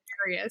 That's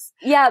hilarious.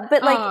 Yeah,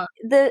 but like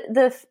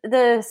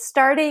the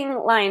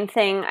starting line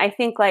thing, I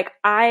think like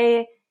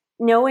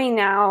knowing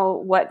now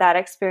what that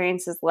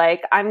experience is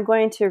like, I'm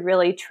going to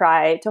really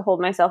try to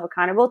hold myself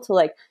accountable to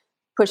like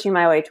pushing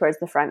my way towards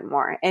the front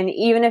more. And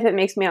even if it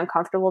makes me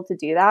uncomfortable to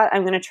do that,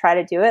 I'm going to try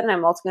to do it. And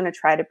I'm also going to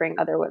try to bring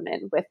other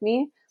women with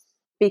me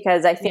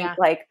because I think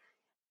like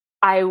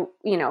I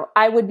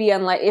would be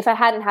if I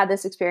hadn't had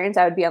this experience,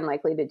 I would be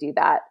unlikely to do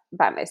that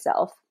by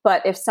myself.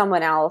 But if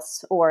someone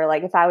else, or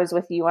like if I was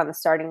with you on the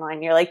starting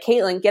line, you're like,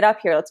 Caitlin, get up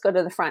here, let's go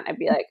to the front. I'd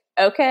be like,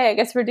 okay, I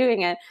guess we're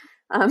doing it.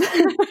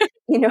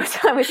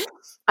 So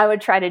I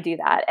would try to do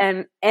that.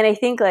 And I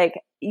think like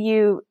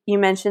you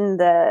mentioned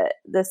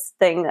this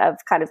thing of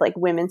kind of like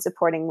women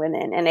supporting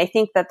women. And I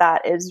think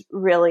that is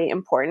really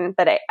important.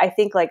 But I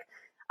think like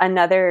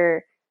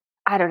another,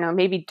 I don't know,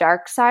 maybe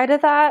dark side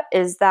of that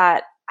is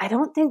that I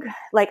think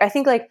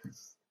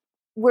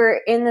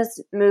we're in this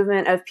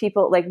movement of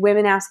people like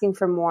women asking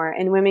for more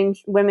and women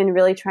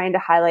really trying to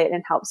highlight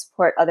and help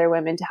support other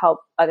women to help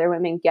other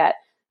women get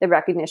the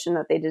recognition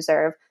that they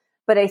deserve.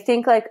 But I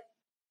think like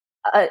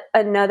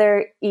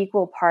another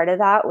equal part of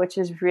that, which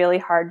is really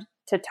hard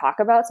to talk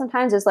about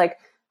sometimes, is like,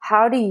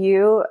 how do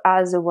you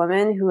as a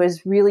woman who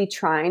is really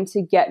trying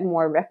to get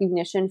more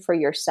recognition for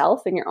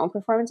yourself and your own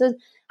performances,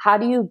 how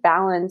do you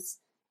balance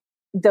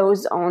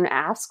those own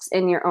asks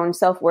and your own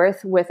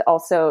self-worth with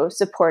also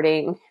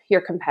supporting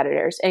your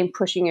competitors and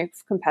pushing your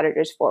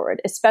competitors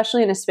forward,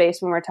 especially in a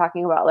space when we're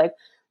talking about like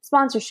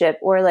sponsorship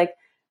or like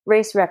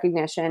race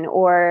recognition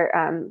or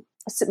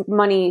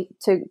money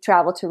to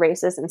travel to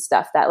races and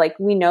stuff that like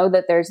we know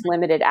that there's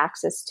limited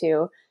access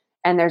to.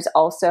 And there's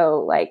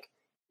also like,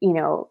 you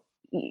know,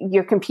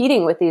 you're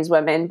competing with these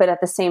women, but at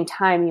the same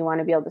time, you want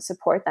to be able to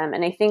support them.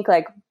 And I think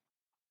like,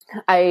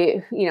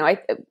 I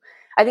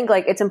think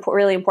like it's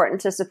really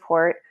important to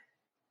support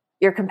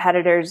your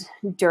competitors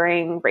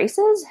during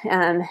races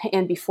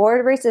and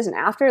before races and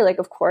after. Like,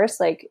 of course,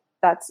 like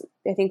I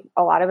think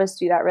a lot of us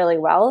do that really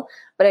well.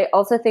 But I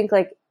also think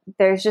like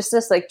there's just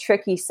this like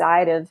tricky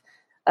side of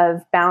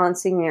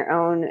balancing your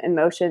own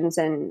emotions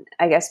and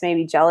I guess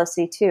maybe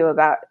jealousy too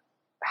about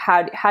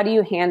how do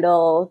you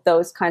handle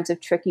those kinds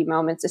of tricky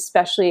moments,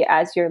 especially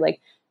as you're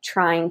like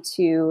trying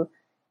to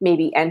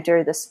maybe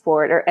enter the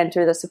sport or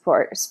enter the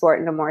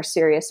sport in a more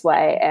serious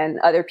way, and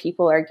other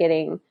people are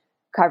getting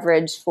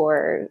coverage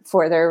for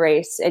their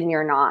race and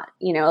you're not,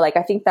 you know, like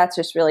I think that's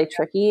just really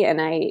tricky.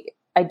 And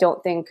I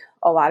don't think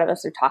a lot of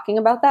us are talking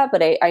about that,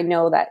 but I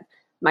know that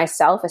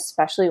myself,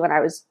 especially when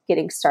I was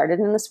getting started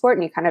in the sport,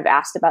 and you kind of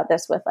asked about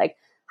this with like,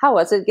 how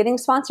was it getting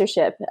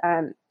sponsorship?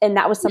 And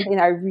that was something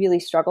that I really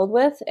struggled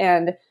with.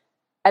 And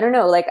I don't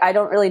know, like, I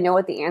don't really know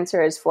what the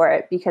answer is for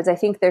it, because I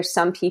think there's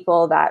some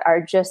people that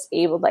are just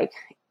able, like,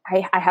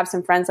 I have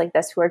some friends like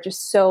this who are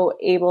just so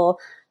able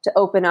to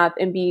open up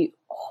and be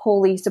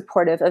wholly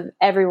supportive of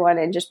everyone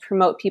and just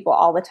promote people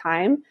all the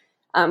time,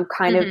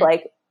 kind of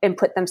like, and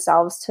put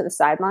themselves to the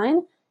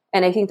sideline.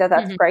 And I think that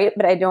that's great,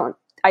 but I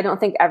don't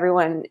think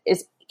everyone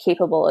is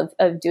capable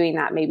of doing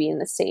that maybe in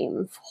the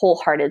same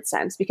wholehearted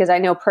sense, because I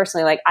know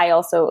personally, like I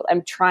also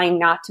am trying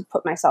not to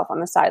put myself on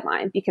the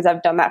sideline because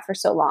I've done that for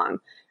so long.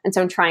 And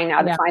so I'm trying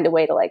now to find a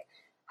way to like,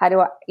 how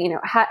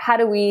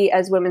do we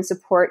as women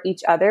support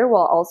each other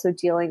while also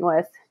dealing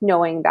with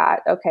knowing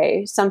that,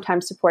 okay,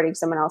 sometimes supporting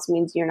someone else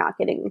means you're not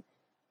getting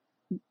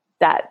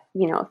that,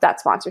 you know, that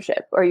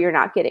sponsorship, or you're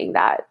not getting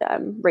that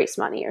race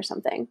money or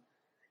something.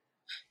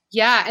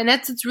 Yeah. And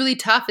it's really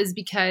tough is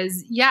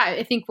because,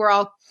 I think we're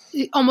all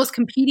almost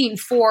competing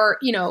for,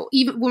 you know,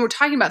 even when we're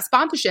talking about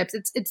sponsorships,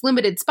 it's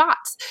limited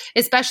spots,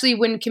 especially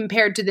when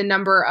compared to the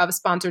number of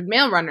sponsored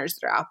male runners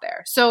that are out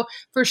there. So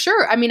for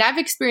sure, I mean, I've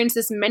experienced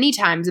this many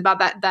times about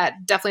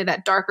that definitely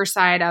that darker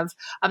side of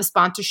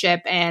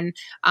sponsorship and,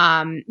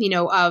 you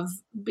know, of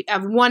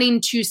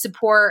wanting to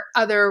support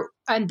other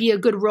and be a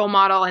good role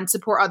model and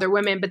support other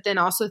women, but then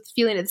also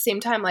feeling at the same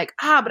time like,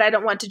 but I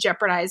don't want to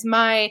jeopardize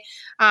my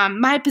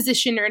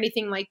position or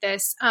anything like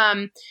this.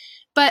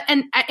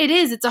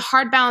 It's a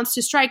hard balance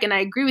to strike. And I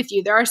agree with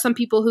you. There are some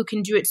people who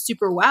can do it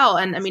super well.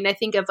 And I mean, I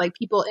think of like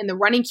people in the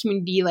running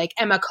community, like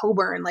Emma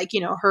Coburn, like,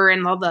 you know, her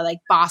and all the like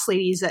boss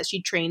ladies that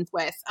she trains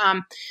with.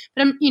 But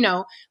I'm, you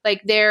know,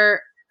 like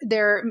they're,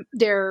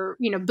 you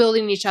know,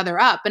 building each other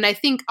up. And I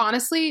think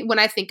honestly, when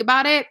I think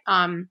about it,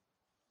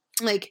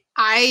 like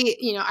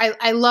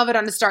I love it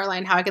on the start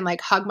line, how I can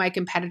like hug my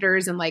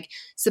competitors and like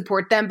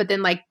support them. But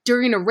then like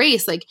during a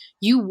race, like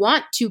you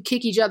want to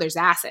kick each other's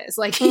asses.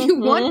 Like you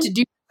want to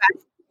do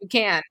you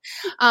can.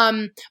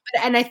 And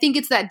I think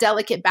it's that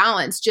delicate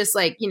balance, just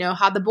like, you know,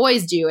 how the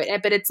boys do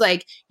it, but it's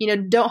like, you know,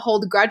 don't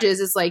hold grudges.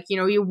 It's like, you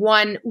know, you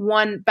one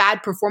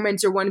bad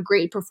performance or one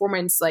great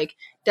performance, like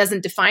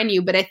doesn't define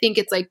you. But I think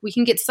it's like, we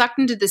can get sucked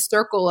into this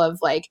circle of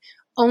like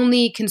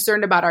only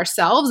concerned about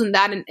ourselves. And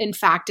that in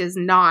fact is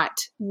not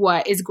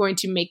what is going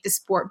to make the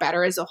sport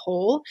better as a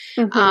whole.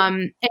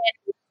 And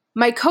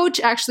my coach,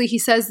 actually, he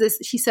says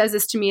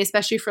this to me,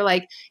 especially for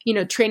like, you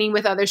know, training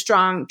with other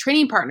strong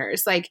training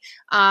partners. Like,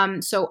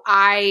 so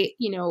I,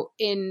 you know,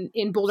 in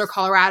Boulder,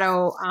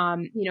 Colorado,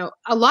 you know,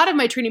 a lot of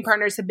my training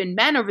partners have been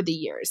men over the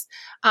years.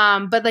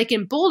 But like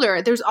in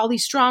Boulder, there's all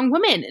these strong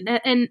women.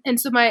 And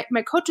so my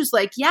coach was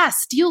like, yeah,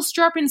 steel,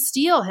 sharpen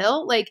steel,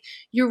 Hill. Like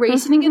you're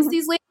racing against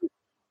these ladies,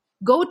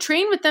 go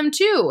train with them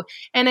too.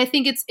 And I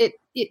think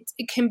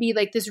it can be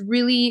like this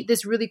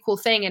really cool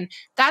thing. And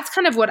that's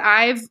kind of what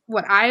I've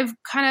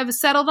kind of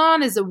settled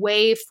on as a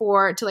way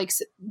to like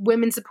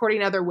women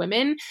supporting other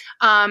women,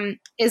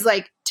 is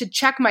like to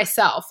check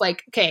myself.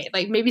 Like, okay,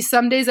 like maybe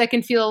some days I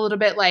can feel a little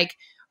bit like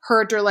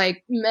hurt or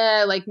like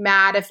meh, like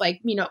mad if like,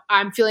 you know,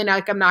 I'm feeling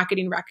like I'm not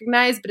getting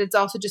recognized, but it's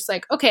also just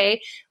like, okay,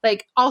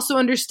 like also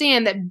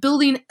understand that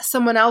building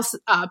someone else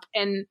up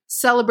and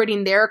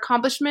celebrating their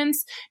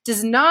accomplishments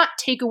does not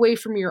take away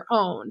from your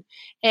own.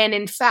 And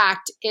in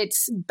fact,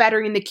 it's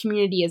bettering the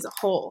community as a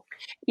whole.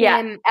 Yeah,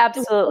 and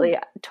absolutely.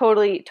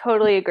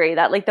 Totally agree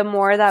that like the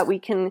more that we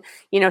can,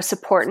 you know,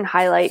 support and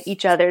highlight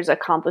each other's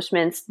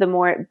accomplishments, the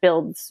more it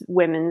builds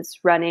women's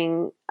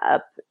running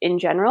up in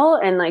general.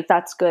 And like,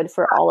 that's good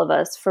for all of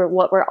us, for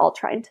what we're all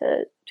trying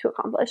to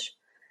accomplish.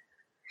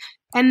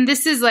 And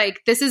this is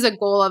a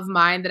goal of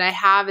mine that I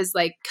have, is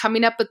like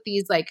coming up with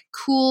these like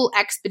cool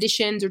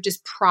expeditions or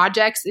just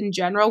projects in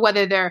general,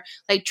 whether they're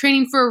like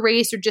training for a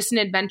race or just an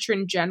adventure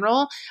in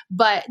general,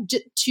 but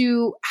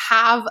to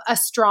have a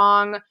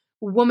strong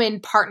woman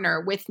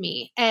partner with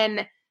me.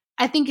 And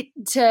I think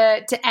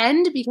to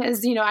end,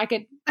 because I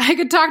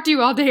could talk to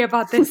you all day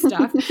about this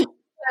stuff.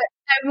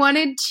 I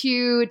wanted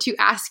to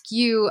ask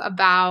you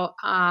about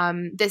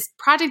this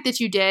project that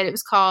you did. It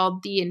was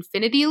called the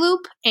Infinity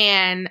Loop,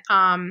 and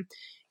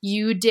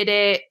you did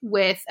it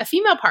with a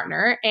female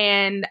partner.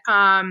 And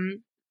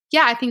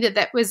I think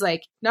that was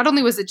like, not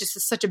only was it just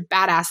such a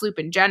badass loop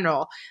in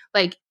general,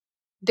 like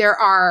there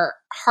are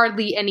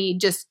hardly any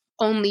just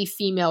only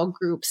female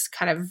groups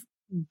kind of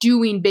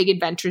doing big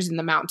adventures in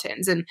the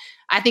mountains. And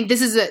I think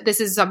this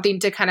is something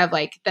to kind of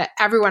like that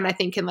everyone I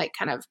think can like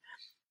kind of,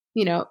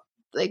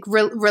 like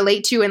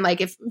relate to, and like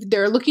if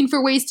they're looking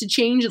for ways to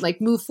change and like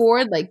move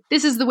forward, like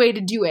this is the way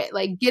to do it.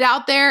 Like get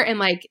out there and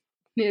like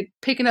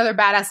pick another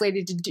badass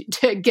lady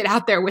to get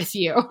out there with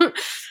you.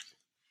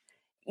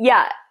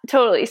 Yeah,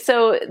 totally.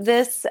 So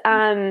this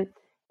the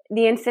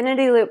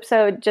Infinity Loop.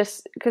 So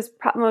just because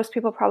most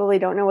people probably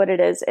don't know what it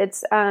is,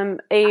 it's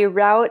a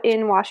route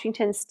in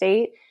Washington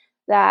State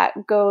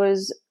that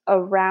goes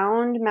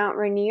around Mount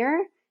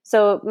Rainier.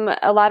 So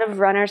a lot of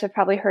runners have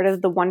probably heard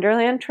of the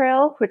Wonderland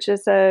Trail, which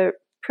is a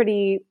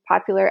pretty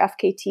popular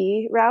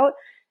FKT route.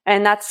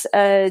 And that's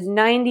a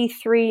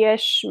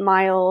 93-ish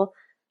mile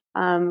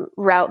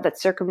route that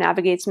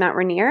circumnavigates Mount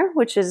Rainier,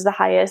 which is the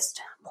highest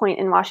point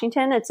in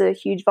Washington. It's a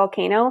huge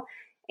volcano.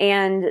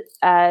 And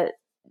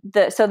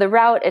the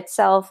route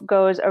itself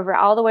goes over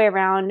all the way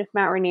around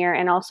Mount Rainier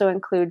and also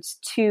includes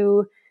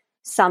 2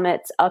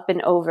 summits up and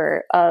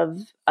over of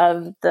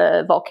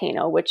the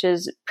volcano, which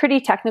is pretty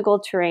technical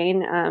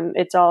terrain.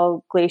 It's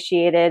all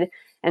glaciated.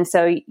 And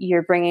so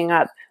you're bringing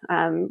up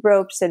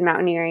ropes and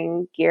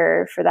mountaineering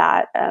gear for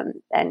that,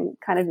 and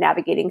kind of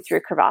navigating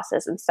through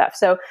crevasses and stuff.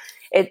 So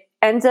it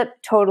ends up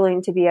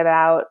totaling to be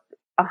about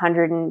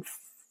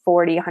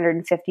 140,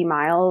 150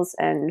 miles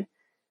and,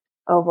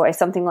 oh boy,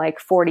 something like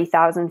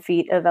 40,000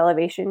 feet of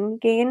elevation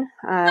gain.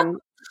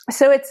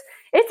 So it's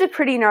a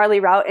pretty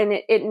gnarly route, and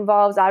it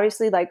involves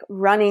obviously like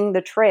running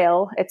the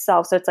trail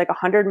itself. So it's like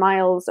 100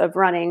 miles of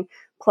running,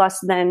 plus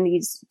then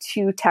these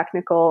 2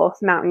 technical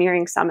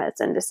mountaineering summits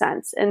and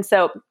descents. And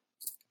so,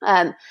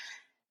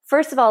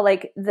 first of all,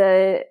 like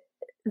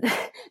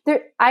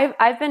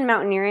I've been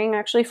mountaineering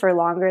actually for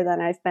longer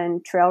than I've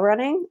been trail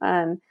running.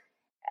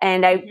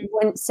 And I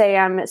wouldn't say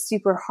I'm a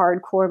super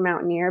hardcore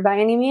mountaineer by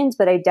any means,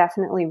 but I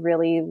definitely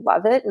really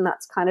love it. And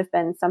that's kind of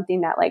been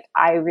something that like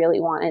I've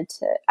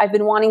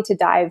been wanting to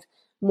dive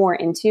more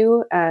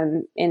into.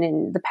 And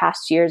in the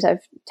past years,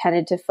 I've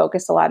tended to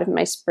focus a lot of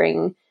my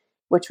spring,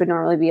 which would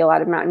normally be a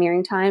lot of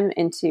mountaineering time,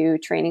 into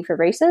training for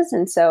races.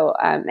 And so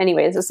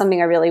anyway, this is something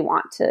I really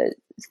want to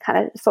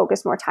kind of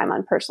focus more time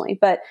on personally.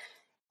 But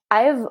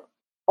I've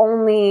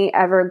only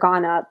ever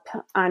gone up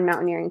on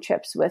mountaineering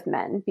trips with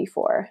men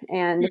before.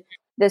 And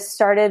this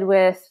started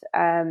with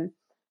a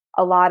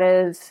lot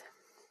of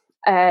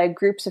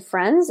groups of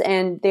friends,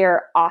 and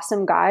they're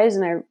awesome guys,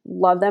 and I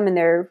love them, and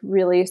they're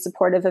really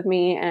supportive of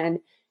me, and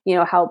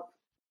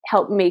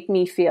help make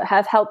me feel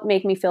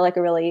like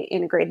a really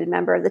integrated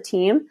member of the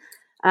team.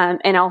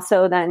 And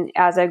also then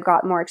as I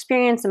got more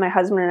experience and my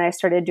husband and I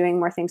started doing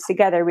more things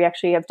together, we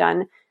actually have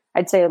done,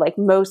 I'd say like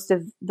most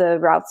of the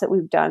routes that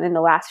we've done in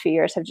the last few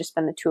years have just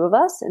been the 2 of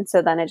us. And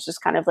so then it's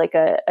just kind of like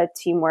a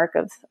teamwork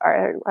of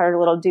our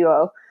little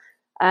duo.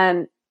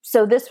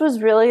 So this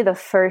was really the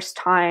first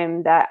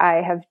time that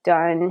I have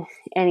done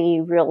any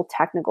real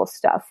technical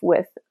stuff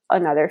with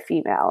another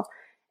female.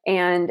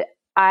 And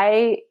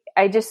I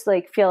just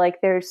like feel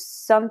like there's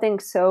something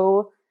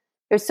so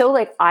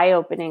like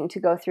eye-opening to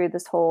go through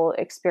this whole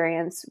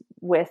experience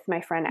with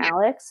my friend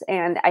Alex.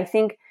 And I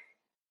think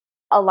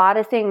a lot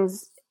of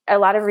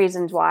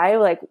reasons why,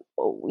 like,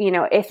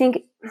 I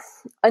think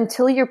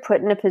until you're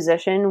put in a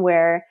position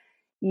where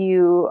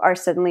you are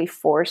suddenly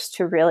forced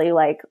to really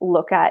like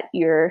look at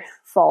your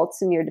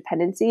faults and your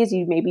dependencies,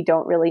 you maybe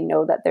don't really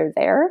know that they're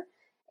there.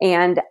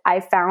 And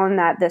I found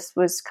that this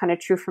was kind of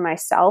true for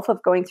myself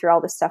of going through all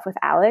this stuff with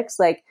Alex.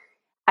 Like,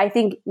 I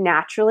think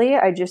naturally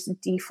I just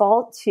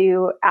default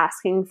to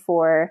asking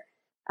for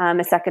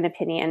a second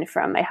opinion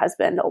from my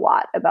husband a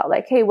lot about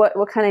like, hey, what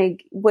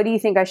do you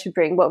think I should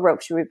bring? What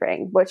rope should we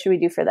bring? What should we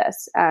do for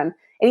this? And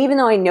even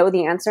though I know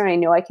the answer and I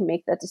know I can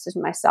make that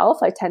decision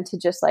myself, I tend to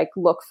just like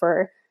look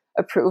for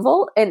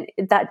approval, and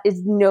that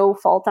is no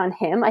fault on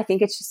him. I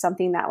think it's just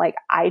something that like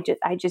I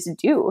just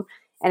do,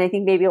 and I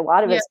think maybe a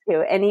lot of us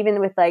do. And even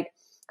with like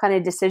kind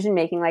of decision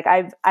making, like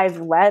I've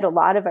led a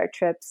lot of our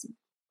trips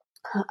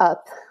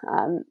up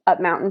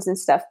mountains and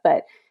stuff,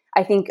 but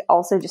I think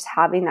also just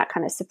having that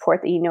kind of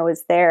support that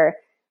is there,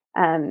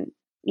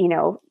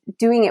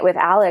 doing it with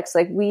Alex,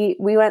 like we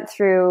went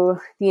through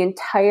the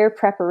entire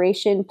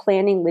preparation,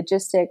 planning,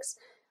 logistics.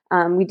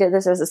 We did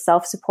this as a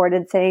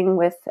self-supported thing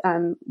with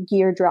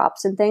gear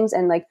drops and things.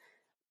 And like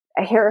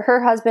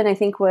her husband, I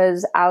think,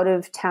 was out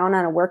of town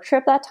on a work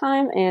trip that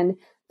time. And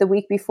the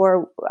week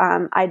before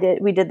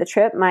we did the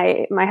trip,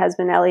 my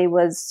husband, Ellie,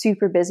 was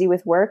super busy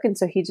with work. And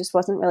so he just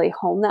wasn't really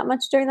home that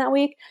much during that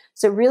week.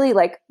 So really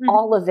like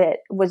all of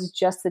it was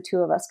just the 2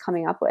 of us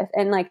coming up with.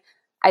 And like,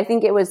 I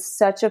think it was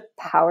such a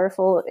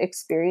powerful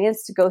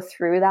experience to go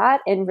through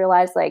that and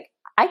realize like,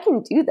 I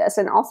can do this.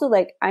 And also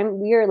like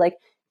we are like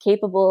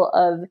capable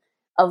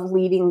of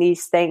leading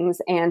these things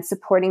and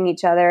supporting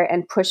each other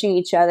and pushing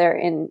each other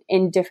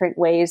in different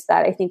ways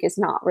that I think is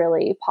not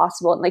really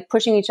possible, and like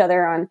pushing each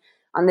other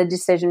on the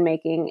decision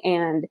making.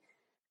 And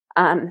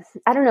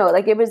I don't know,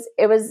 like it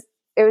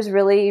was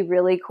really,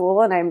 really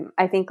cool. And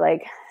I think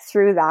like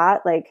through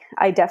that, like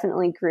I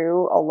definitely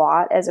grew a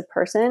lot as a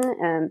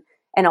person,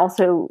 and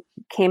also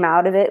came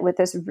out of it with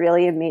this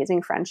really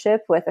amazing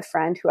friendship with a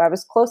friend who I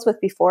was close with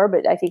before,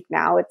 but I think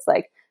now it's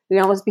like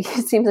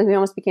it seems like we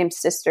almost became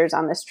sisters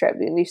on this trip.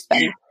 And you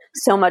spend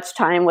so much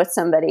time with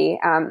somebody,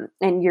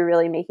 and you're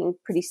really making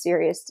pretty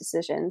serious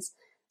decisions.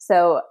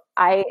 So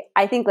I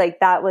think like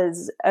that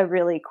was a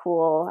really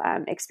cool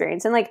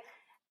experience. And like,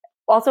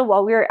 also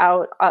while we were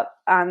out up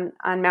on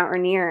Mount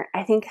Rainier,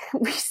 I think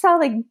we saw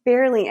like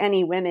barely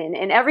any women.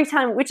 And every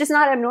time, which is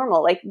not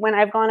abnormal, like when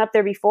I've gone up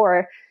there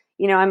before,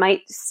 you know, I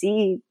might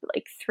see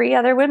like 3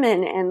 other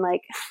women and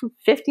like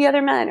 50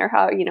 other men, or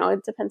how, you know,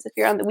 it depends if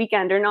you're on the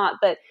weekend or not.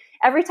 But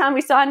every time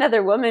we saw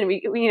another woman, we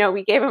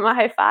gave them a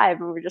high five,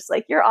 and we're just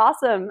like, you're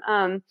awesome.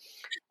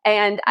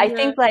 And I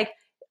think like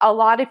a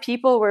lot of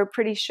people were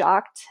pretty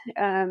shocked.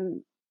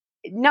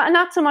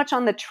 Not so much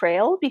on the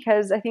trail,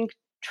 because I think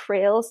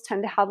trails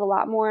tend to have a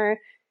lot more,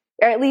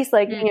 or at least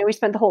like, you know, we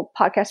spent the whole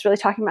podcast really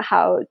talking about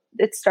how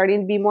it's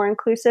starting to be more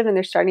inclusive, and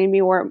there's starting to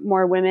be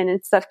more women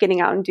and stuff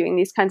getting out and doing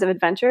these kinds of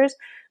adventures.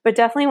 But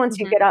definitely once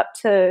you get up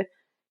to,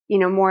 you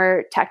know,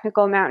 more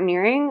technical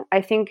mountaineering,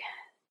 I think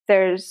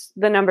the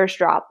numbers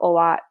drop a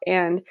lot.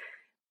 And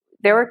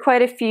there were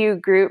quite a few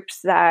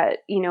groups that,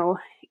 you know,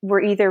 were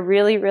either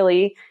really,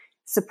 really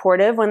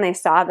supportive when they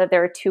saw that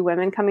there were 2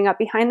 women coming up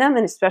behind them.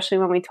 And especially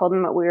when we told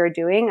them what we were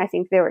doing, I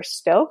think they were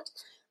stoked.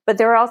 But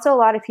there were also a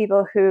lot of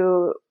people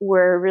who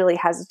were really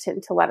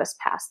hesitant to let us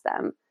pass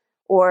them,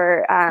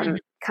 or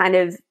kind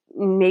of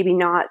maybe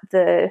not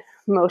the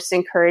most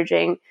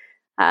encouraging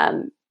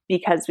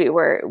because we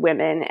were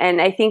women. And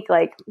I think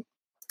like,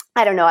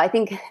 I don't know, I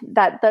think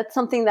that that's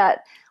something that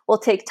will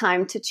take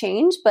time to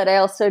change. But I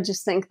also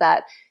just think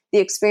that the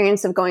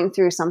experience of going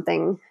through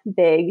something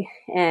big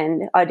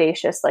and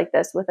audacious like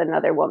this with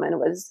another woman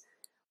was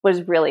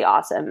really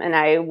awesome. And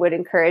I would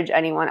encourage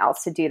anyone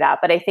else to do that.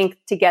 But I think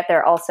to get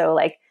there also,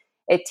 like,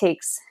 it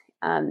takes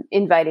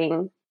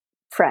inviting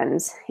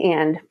friends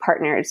and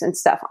partners and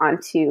stuff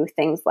onto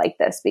things like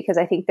this, because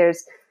I think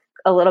there's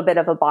a little bit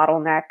of a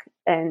bottleneck,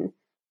 and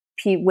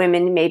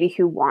women maybe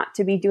who want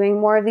to be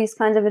doing more of these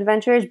kinds of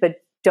adventures,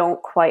 but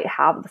don't quite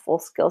have the full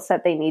skill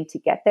set they need to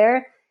get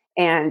there.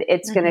 And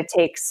it's going to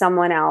take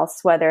someone else,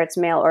 whether it's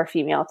male or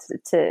female,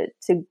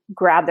 to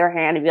grab their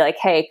hand and be like,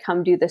 hey,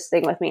 come do this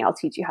thing with me. I'll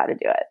teach you how to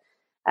do it.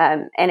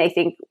 And I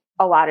think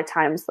a lot of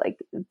times like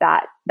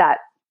that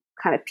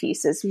kind of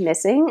piece is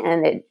missing,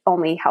 and it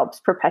only helps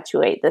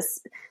perpetuate this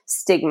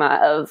stigma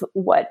of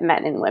what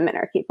men and women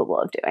are capable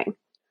of doing.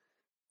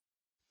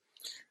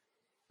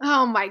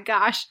 Oh my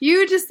gosh.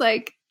 You just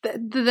like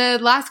the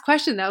last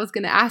question that I was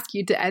going to ask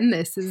you to end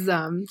this is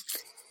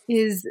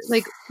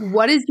like,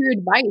 what is your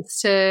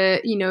advice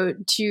to,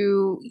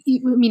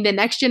 the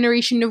next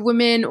generation of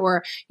women,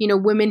 or,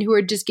 women who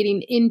are just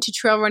getting into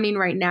trail running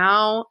right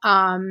now?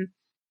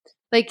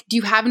 Like, do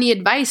you have any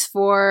advice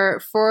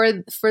for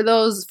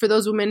those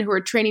women who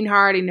are training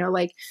hard,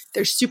 like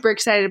they're super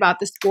excited about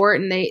the sport,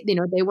 and they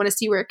want to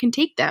see where it can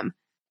take them?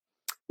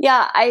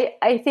 Yeah,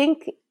 I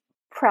think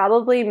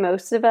probably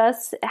most of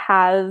us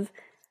have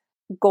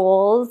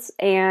goals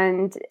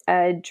and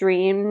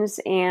dreams,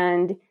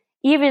 and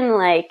even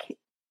like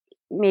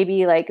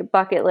maybe like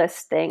bucket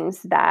list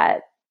things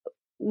that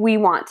we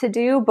want to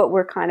do, but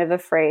we're kind of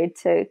afraid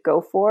to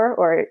go for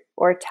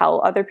or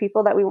tell other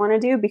people that we want to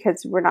do,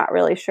 because we're not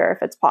really sure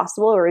if it's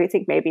possible, or we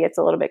think maybe it's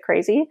a little bit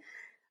crazy.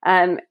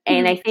 And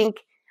I think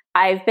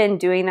I've been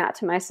doing that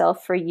to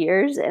myself for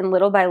years, and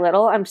little by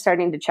little, I'm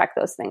starting to check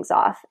those things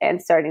off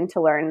and starting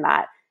to learn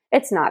that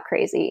it's not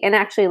crazy. And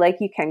actually, like,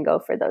 you can go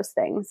for those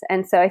things.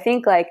 And so I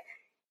think like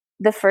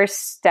the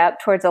first step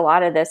towards a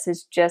lot of this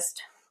is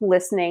just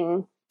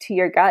listening to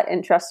your gut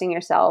and trusting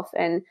yourself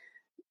and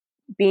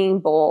being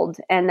bold.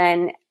 And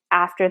then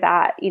after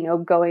that,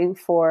 going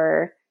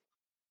for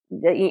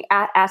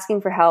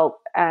asking for help,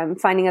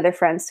 finding other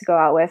friends to go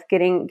out with,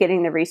 getting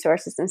the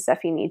resources and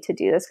stuff you need to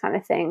do this kind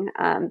of thing.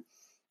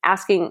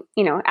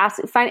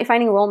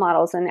 Finding role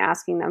models and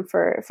asking them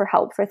for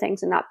help for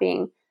things, and not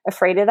being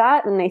afraid of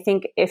that. And I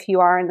think if you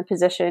are in the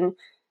position,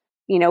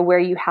 where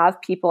you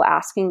have people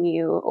asking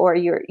you, or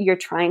you're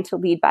trying to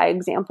lead by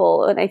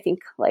example, and I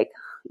think like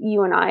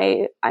you and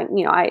I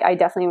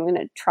definitely am going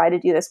to try to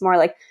do this more,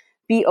 like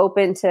be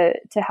open to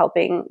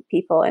helping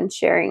people and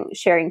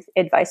sharing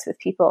advice with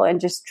people,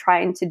 and just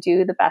trying to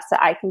do the best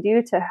that I can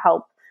do to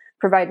help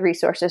provide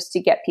resources to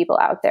get people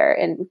out there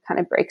and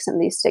kind of break some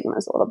of these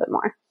stigmas a little bit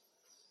more.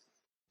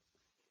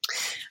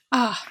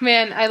 Oh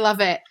man, I love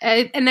it.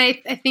 And I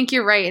think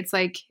you're right. It's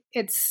like,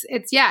 it's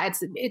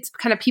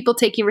kind of people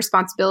taking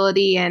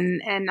responsibility,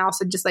 and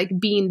also just like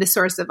being the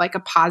source of like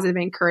a positive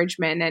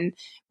encouragement. And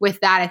with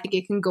that, I think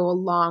it can go a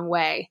long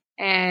way.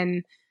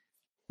 And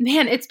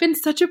Man, it's been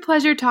such a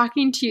pleasure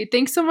talking to you.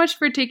 Thanks so much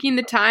for taking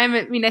the time.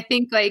 I mean, I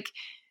think like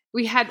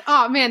we had,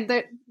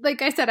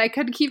 like I said, I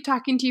could keep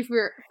talking to you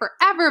for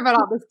forever about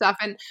all this stuff.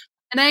 And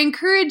I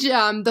encourage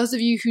those of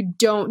you who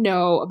don't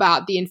know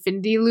about the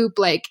Infinity Loop,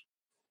 like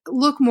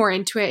look more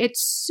into it.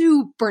 It's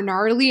super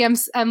gnarly. I'm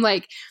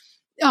like,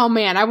 oh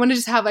man, I want to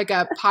just have like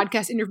a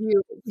podcast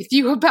interview with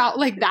you about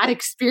like that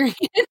experience.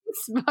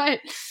 But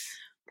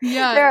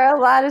yeah, there are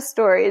a lot of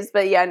stories,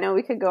 but yeah, no,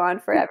 we could go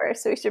on forever.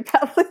 So we should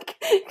probably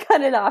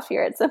cut it off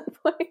here at some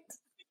point.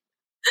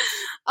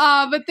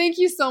 But thank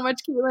you so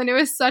much, Caitlin. It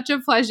was such a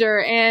pleasure.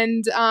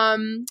 And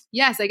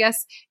yes, I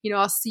guess,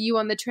 I'll see you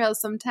on the trail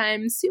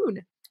sometime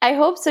soon. I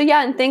hope so.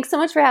 Yeah. And thanks so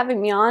much for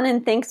having me on.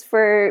 And thanks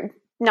for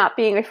not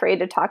being afraid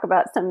to talk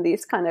about some of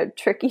these kind of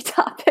tricky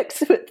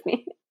topics with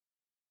me.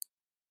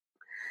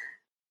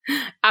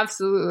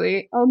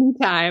 Absolutely.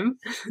 Anytime.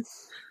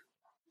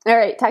 All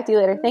right. Talk to you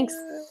later. Thanks.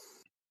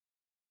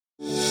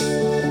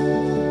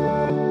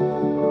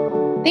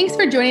 Thanks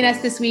for joining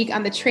us this week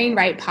on the Train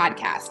Right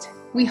podcast.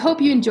 We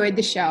hope you enjoyed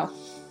the show.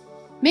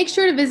 Make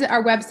sure to visit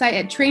our website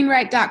at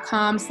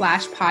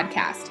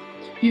trainright.com/podcast.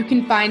 You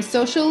can find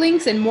social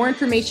links and more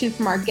information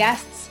from our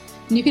guests,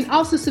 and you can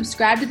also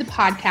subscribe to the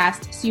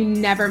podcast so you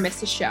never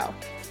miss a show.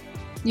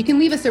 You can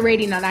leave us a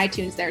rating on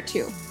iTunes there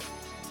too.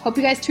 Hope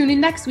you guys tune in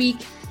next week.